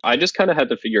family. I just kind of had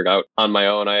to figure it out on my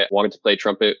own. I wanted to play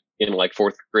trumpet in like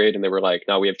 4th grade, and they were like,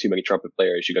 "No, we have too many trumpet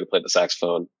players. You got to play the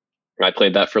saxophone." And I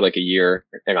played that for like a year,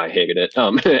 and I hated it.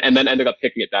 And then ended up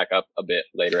picking it back up a bit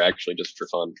later, actually, just for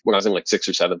fun. When I was in like 6th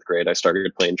or 7th grade, I started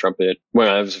playing trumpet. When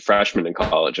I was a freshman in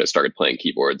college, I started playing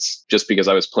keyboards just because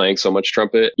I was playing so much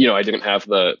trumpet. I didn't have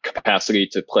the capacity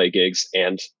to play gigs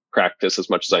and practice as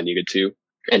much as I needed to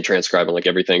and transcribe and like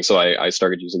everything. So I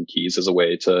started using keys as a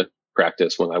way to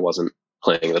practice when I wasn't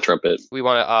playing the trumpet. We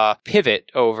want to pivot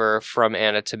over from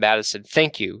Anna to Madison.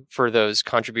 Thank you for those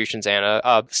contributions,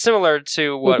 Anna. Similar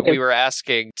to what we were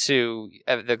asking to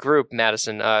the group,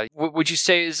 Madison, would you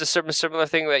say is a similar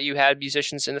thing that you had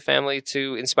musicians in the family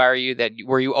to inspire you?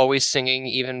 Were you always singing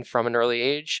even from an early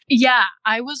age? Yeah,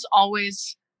 I was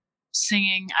always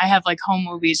singing. I have like home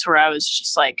movies where I was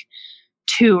just like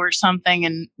 2 or something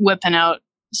and whipping out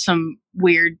some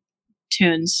weird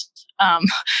tunes.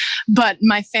 But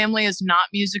my family is not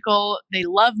musical. They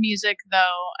love music,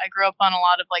 though. I grew up on a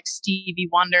lot of like Stevie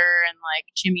Wonder and like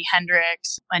Jimi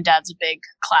Hendrix. My dad's a big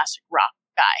classic rock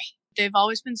guy. They've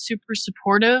always been super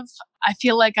supportive. I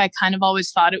feel like I kind of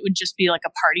always thought it would just be like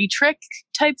a party trick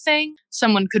type thing.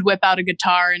 Someone could whip out a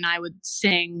guitar and I would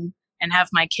sing and have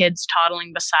my kids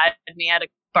toddling beside me at a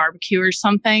barbecue or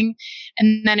something.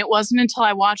 And then it wasn't until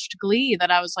I watched Glee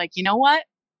that I was like, you know what?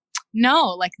 No,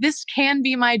 like this can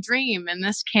be my dream and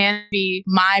this can be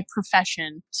my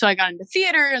profession. So I got into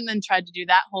theater and then tried to do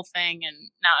that whole thing. And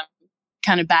now I'm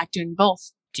kind of back doing both.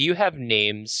 Do you have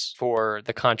names for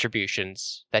the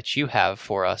contributions that you have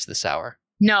for us this hour?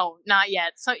 No, not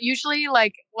yet. So usually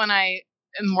like when I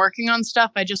am working on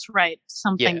stuff, I just write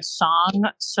something song.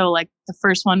 So like the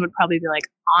first one would probably be like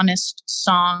Honest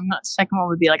Song. Second one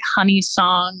would be like Honey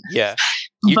Song. Yeah.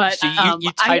 You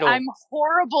title... I'm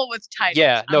horrible with titles.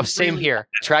 Yeah, no, same here.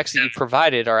 Tracks that you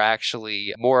provided are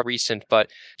actually more recent, but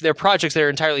they're projects that are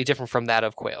entirely different from that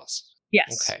of Quails.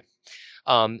 Yes. Okay.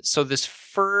 So this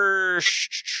first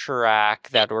track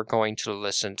that we're going to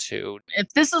listen to...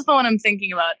 If this is the one I'm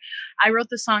thinking about, I wrote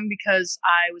the song because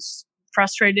I was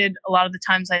frustrated. A lot of the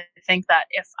times I think that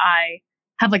if I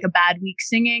have like a bad week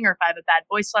singing or if I have a bad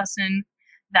voice lesson,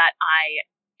 that I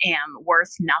am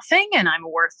worth nothing and I'm a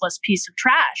worthless piece of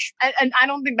trash. And I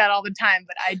don't think that all the time,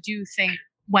 but I do think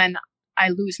when I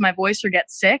lose my voice or get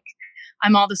sick,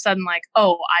 I'm all of a sudden like,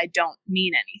 oh, I don't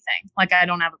mean anything. Like I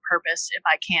don't have a purpose if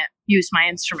I can't use my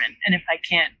instrument and if I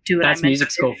can't do what That's music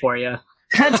school for you.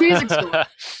 That's music school.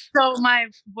 So my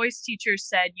voice teacher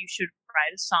said you should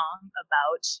write a song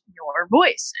about your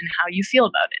voice and how you feel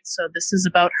about it. So this is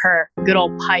about her good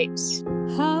old pipes.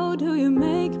 How do you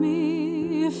make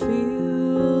me feel?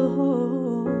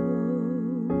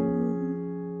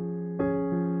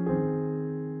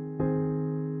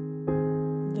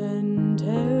 Then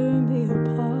tear me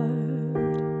apart.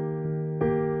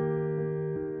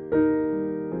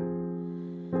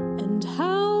 And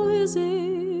how is it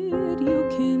you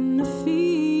can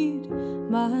feed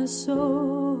my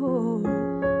soul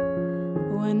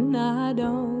when I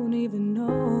don't even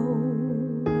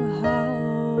know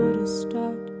how to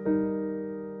start?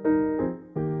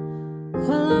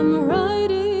 Well, I'm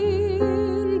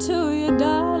writing to you,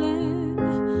 darling.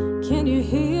 Can you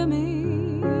hear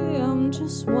me? I'm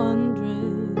just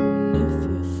wondering if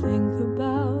you think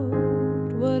about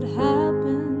what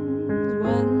happens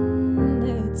when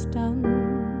it's done.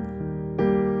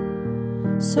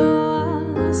 So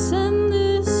I'll send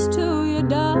this to you,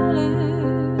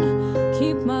 darling.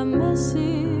 Keep my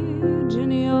message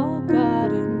in your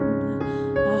garden.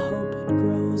 I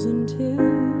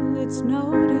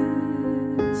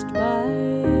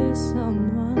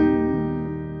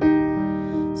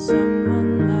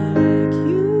Someone like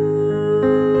you.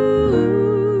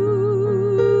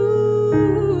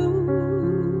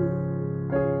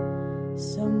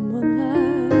 Someone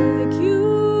like you.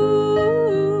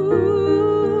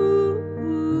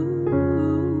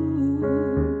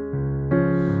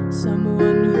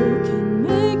 Someone who can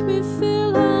make me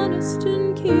feel honest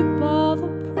and keep all the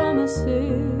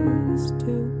promises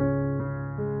too.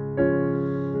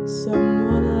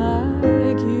 Someone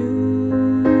like you.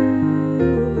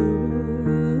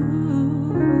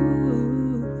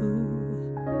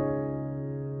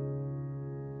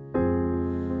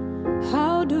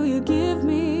 How do you give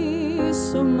me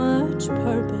so much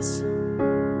purpose?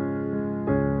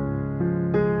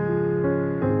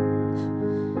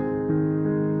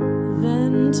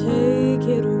 Then take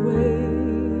it away.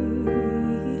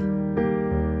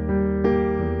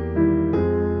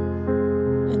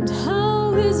 And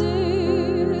how is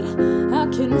it I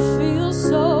can feel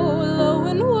so low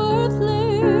and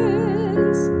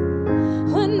worthless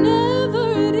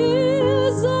whenever it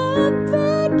is I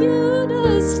beg you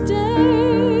to stay?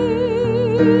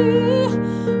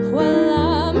 Well,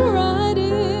 I'm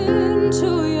writing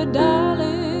to you,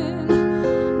 darling.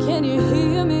 Can you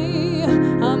hear me?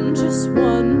 I'm just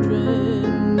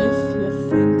wondering if you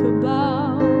think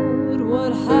about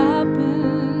what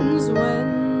happens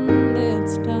when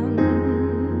it's done.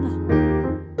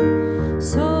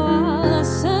 So I'll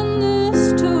send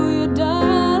this to you,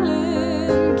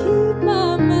 darling. Keep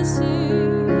my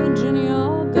message in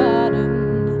your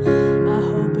garden. I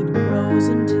hope it grows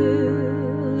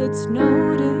until it's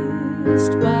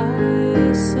noticed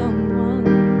by someone.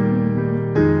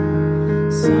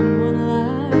 Someone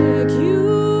like you.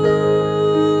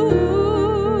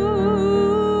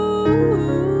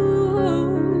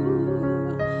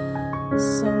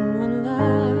 Someone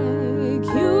like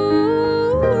you.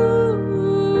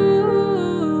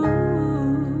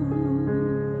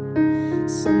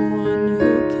 Someone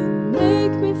who can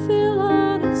make me feel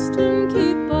honest and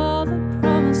keep all the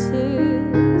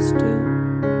promises too.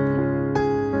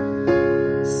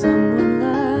 Someone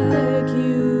like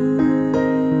you.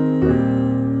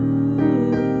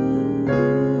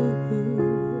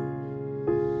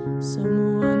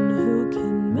 Someone who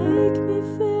can make me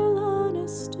feel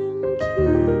honest and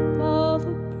keep all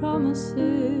the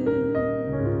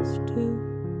promises too.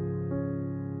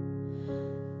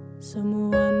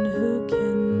 Someone who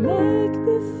can make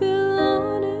me feel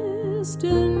honest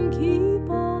and keep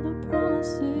all the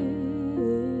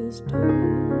promises too.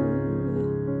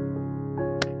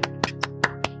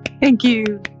 Thank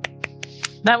you.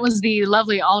 That was the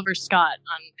lovely Oliver Scott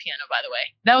on piano, by the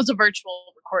way. That was a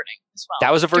virtual recording as well.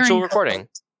 That was a virtual During recording.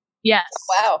 Yes.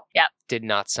 Wow. Yeah. Did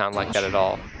not sound like that at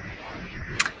all.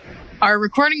 Our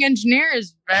recording engineer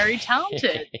is very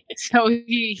talented. So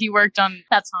he worked on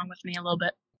that song with me a little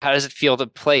bit. How does it feel to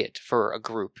play it for a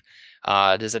group?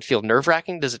 Does it feel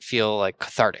nerve-wracking? Does it feel like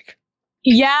cathartic?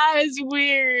 Yeah, it's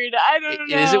weird. I don't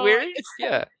know. Is it weird?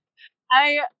 Yeah.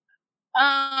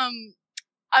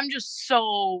 I'm just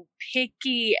so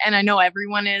picky, and I know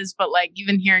everyone is, but like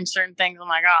even hearing certain things, I'm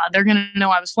like, they're gonna know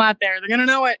I was flat there. They're gonna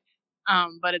know it.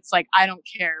 But it's like I don't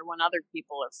care when other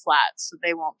people are flat, so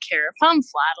they won't care if I'm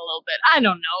flat a little bit. I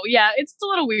don't know. Yeah, it's a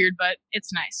little weird, but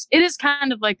it's nice. It is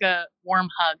kind of like a warm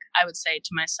hug, I would say, to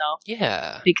myself.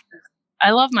 Yeah. Because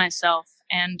I love myself,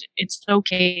 and it's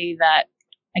okay that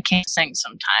I can't sing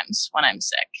sometimes when I'm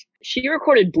sick. She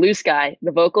recorded Blue Sky,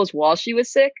 the vocals, while she was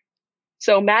sick.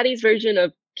 So Maddie's version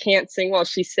of Can't Sing While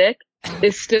She's Sick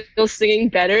is still singing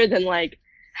better than like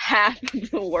half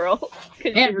of the world.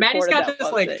 And Maddie's got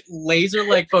this like laser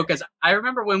like focus. I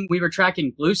remember when we were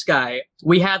tracking Blue Sky,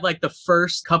 we had like the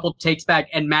first couple takes back,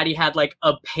 and Maddie had like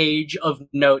a page of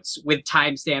notes with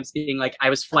timestamps being like, I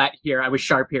was flat here, I was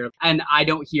sharp here, and I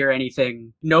don't hear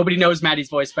anything. Nobody knows Maddie's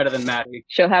voice better than Maddie.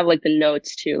 She'll have like the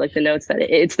notes too, like the notes that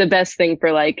it's the best thing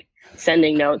for like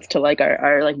sending notes to like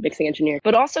our like mixing engineer.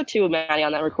 But also too, Maddie,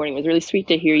 on that recording, it was really sweet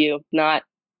to hear you not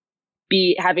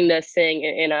be having to sing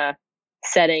in a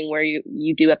setting where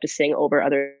you do have to sing over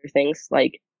other things.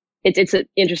 Like it's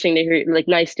interesting to hear, like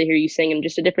nice to hear you sing in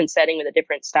just a different setting with a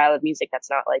different style of music that's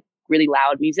not like really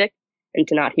loud music, and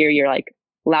to not hear your like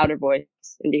louder voice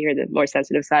and to hear the more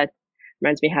sensitive side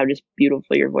reminds me how just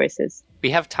beautiful your voice is. We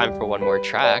have time for one more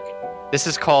track. This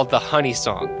is called The Honey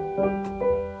Song.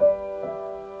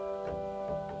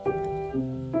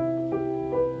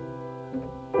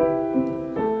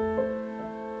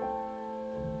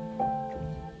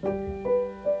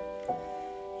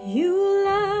 You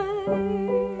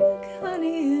like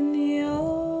honey in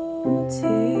your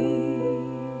tea.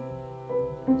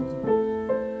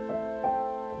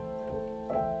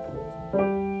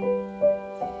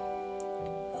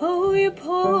 Oh, you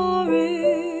pour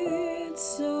it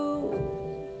so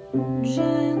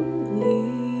gently.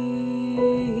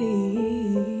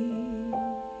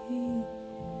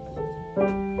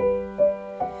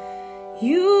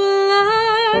 You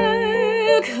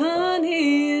like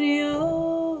honey in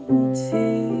your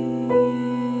tea.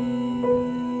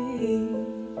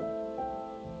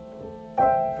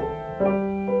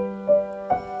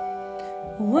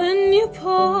 When you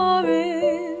pour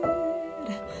it,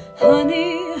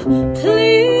 honey,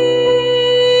 please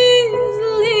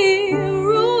leave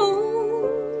room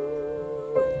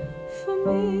for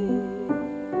me.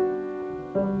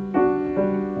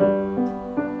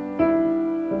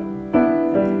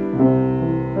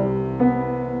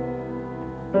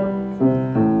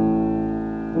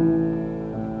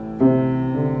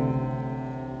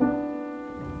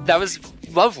 That was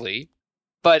lovely,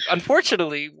 but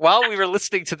unfortunately, while we were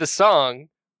listening to the song,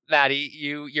 Maddie,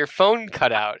 your phone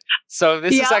cut out. So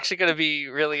this is actually going to be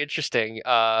really interesting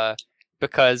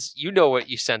because you know what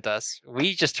you sent us.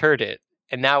 We just heard it,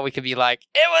 and now we can be like,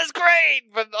 "It was great,"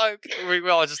 but we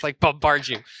all just like bombard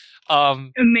you.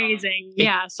 Amazing.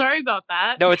 Yeah, sorry about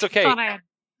that. No, it's okay. Thought I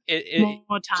had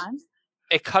more time.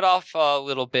 It cut off a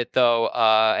little bit though,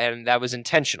 and that was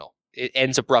intentional. It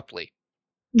ends abruptly.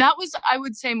 That was, I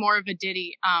would say, more of a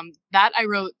ditty. That I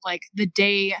wrote like the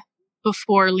day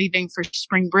before leaving for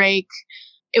spring break.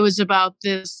 It was about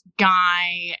this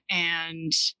guy,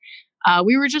 and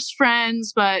we were just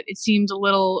friends, but it seemed a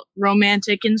little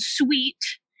romantic and sweet.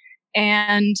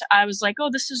 And I was like, oh,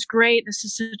 this is great. This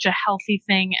is such a healthy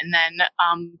thing. And then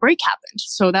break happened.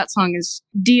 So that song is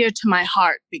dear to my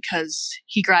heart because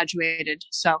he graduated.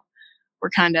 So we're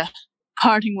kind of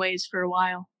parting ways for a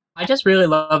while. I just really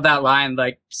love that line,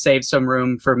 like, save some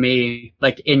room for me,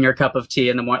 like, in your cup of tea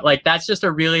in the morning. Like, that's just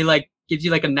a really, like, gives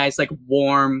you, like, a nice, like,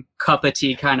 warm cup of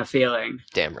tea kind of feeling.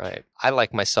 Damn right. I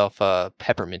like myself a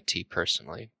peppermint tea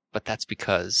personally, but that's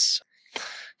because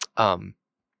I'm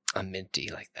minty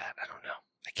like that. I don't know.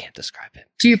 I can't describe it.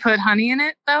 Do you put honey in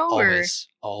it, though?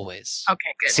 Always.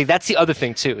 Okay, good. See, that's the other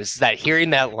thing, too, is that hearing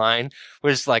that line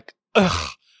was like, ugh.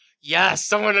 Yes,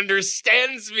 someone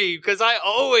understands me because I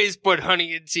always put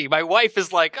honey in tea. My wife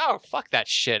is like, oh, fuck that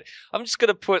shit. I'm just going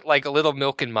to put like a little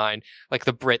milk in mine, like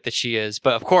the Brit that she is.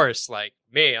 But of course, like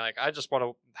me, like I just want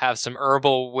to have some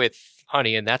herbal with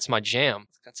honey, and that's my jam.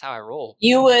 That's how I roll.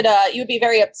 You would be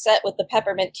very upset with the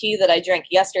peppermint tea that I drank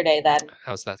yesterday then.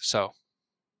 How's that so?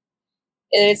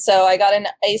 So I got an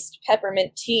iced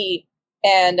peppermint tea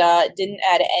and didn't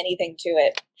add anything to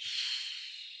it.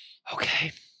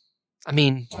 Okay. I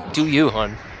mean, do you,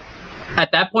 hon?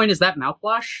 At that point, is that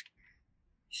mouthwash?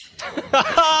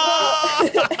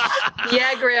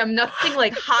 Yeah, Graham, nothing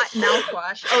like hot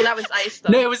mouthwash. Oh, that was iced,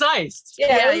 though. No, it was iced.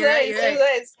 Yeah, you're right. It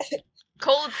was iced.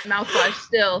 Cold mouthwash,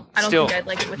 still. I don't think I'd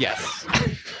like it with yes.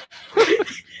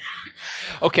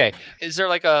 Okay, is there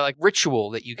like a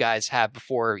ritual that you guys have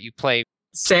before you play?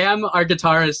 Sam, our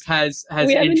guitarist, has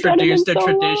introduced a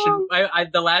tradition.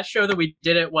 The last show that we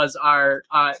did it was our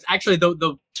actually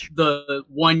the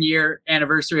 1 year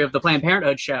anniversary of the Planned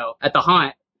Parenthood show at the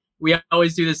Haunt. We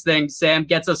always do this thing. Sam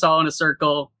gets us all in a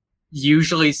circle,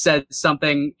 usually says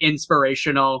something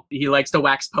inspirational. He likes to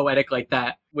wax poetic like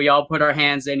that. We all put our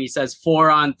hands in. He says 4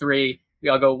 on 3. We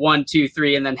all go 1, 2,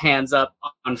 3, and then hands up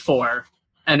on 4.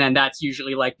 And then that's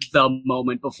usually like the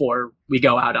moment before we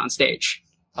go out on stage.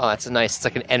 Oh, that's it's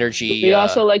like an energy. We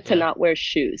also like to not wear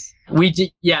shoes. We do,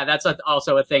 yeah, that's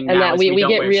also a thing. And now that we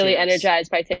get really shoes.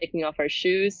 energized by taking off our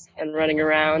shoes and running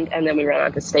around, and then we run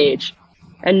onto stage.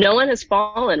 And no one has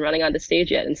fallen running onto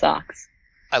stage yet in socks.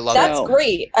 I love That's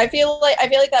great. I feel like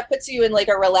that puts you in like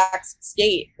a relaxed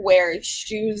state where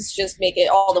shoes just make it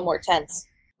all the more tense.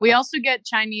 We also get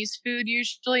Chinese food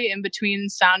usually in between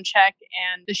sound check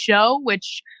and the show,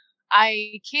 which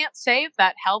I can't say if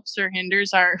that helps or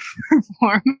hinders our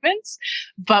performance,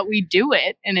 but we do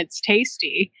it and it's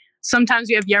tasty. Sometimes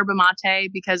we have yerba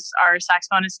mate because our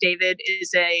saxophonist David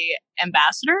is a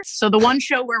ambassador. So the one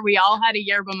show where we all had a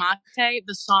yerba mate,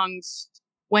 the songs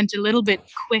went a little bit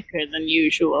quicker than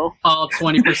usual. All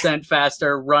 20%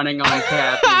 faster, running on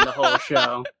caffeine the whole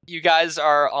show. You guys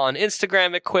are on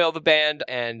Instagram at Quail the Band,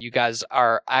 and you guys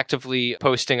are actively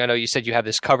posting. I know you said you have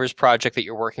this covers project that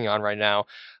you're working on right now.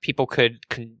 People could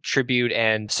contribute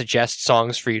and suggest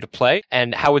songs for you to play.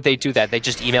 And how would they do that? They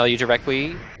just email you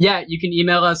directly? Yeah, you can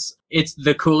email us. It's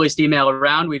the coolest email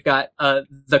around. We've got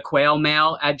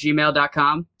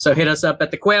thequailmail@gmail.com. So hit us up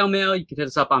at the Quail Mail. You can hit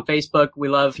us up on Facebook. We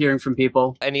love hearing from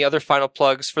people. Any other final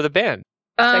plugs for the band?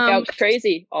 Check out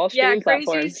Crazy, all streaming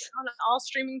platforms. On all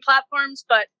streaming platforms,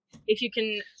 but if you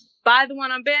can buy the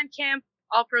one on Bandcamp,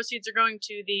 All proceeds are going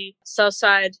to the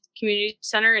Southside Community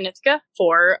Center in Ithaca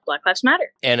for Black Lives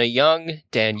Matter. Anna Young,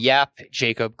 Dan Yap,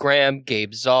 Jacob Graham,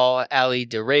 Gabe Zoll, Ali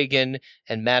DeRegan,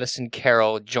 and Madison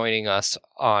Carroll joining us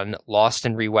on Lost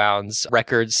and Rewound's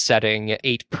record-setting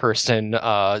 8-person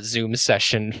Zoom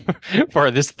session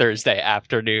for this Thursday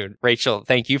afternoon. Rachel,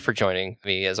 thank you for joining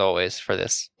me, as always, for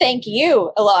this. Thank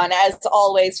you, Alon, as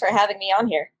always, for having me on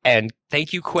here. And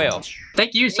thank you, Quail.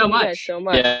 Thank you so much. You guys so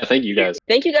much. Yeah, thank you guys.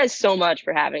 Thank you guys so much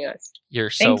for having us. You're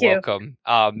so welcome.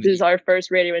 This is our first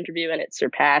radio interview, and it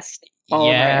surpassed all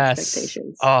of our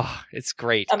expectations. Oh, it's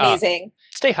great. Amazing.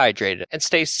 Stay hydrated and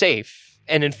stay safe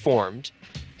and informed.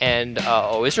 And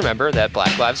always remember that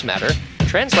Black Lives Matter,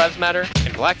 Trans Lives Matter,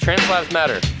 and Black Trans Lives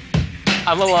Matter.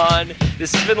 I'm Alon.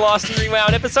 This has been Lost and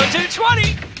Rewound, episode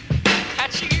 220.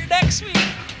 Catch you here next week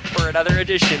for another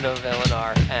edition of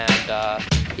LNR. And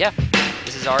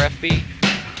this is RFB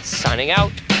signing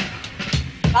out.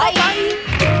 Bye. Bye.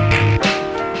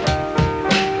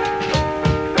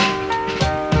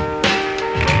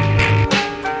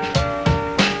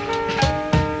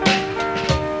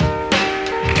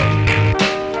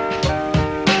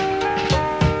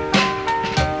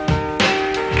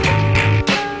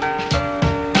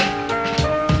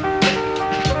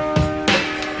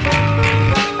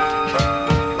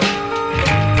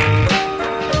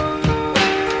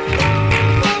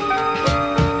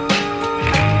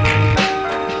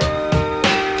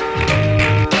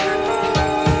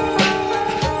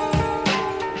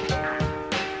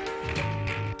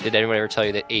 Did anyone ever tell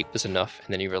you that 8 was enough,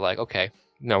 and then you were like, okay,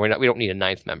 no, we don't need a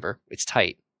 9th member. It's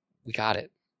tight. We got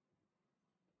it.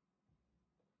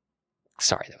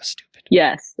 Sorry, that was stupid.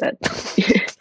 Yes, that.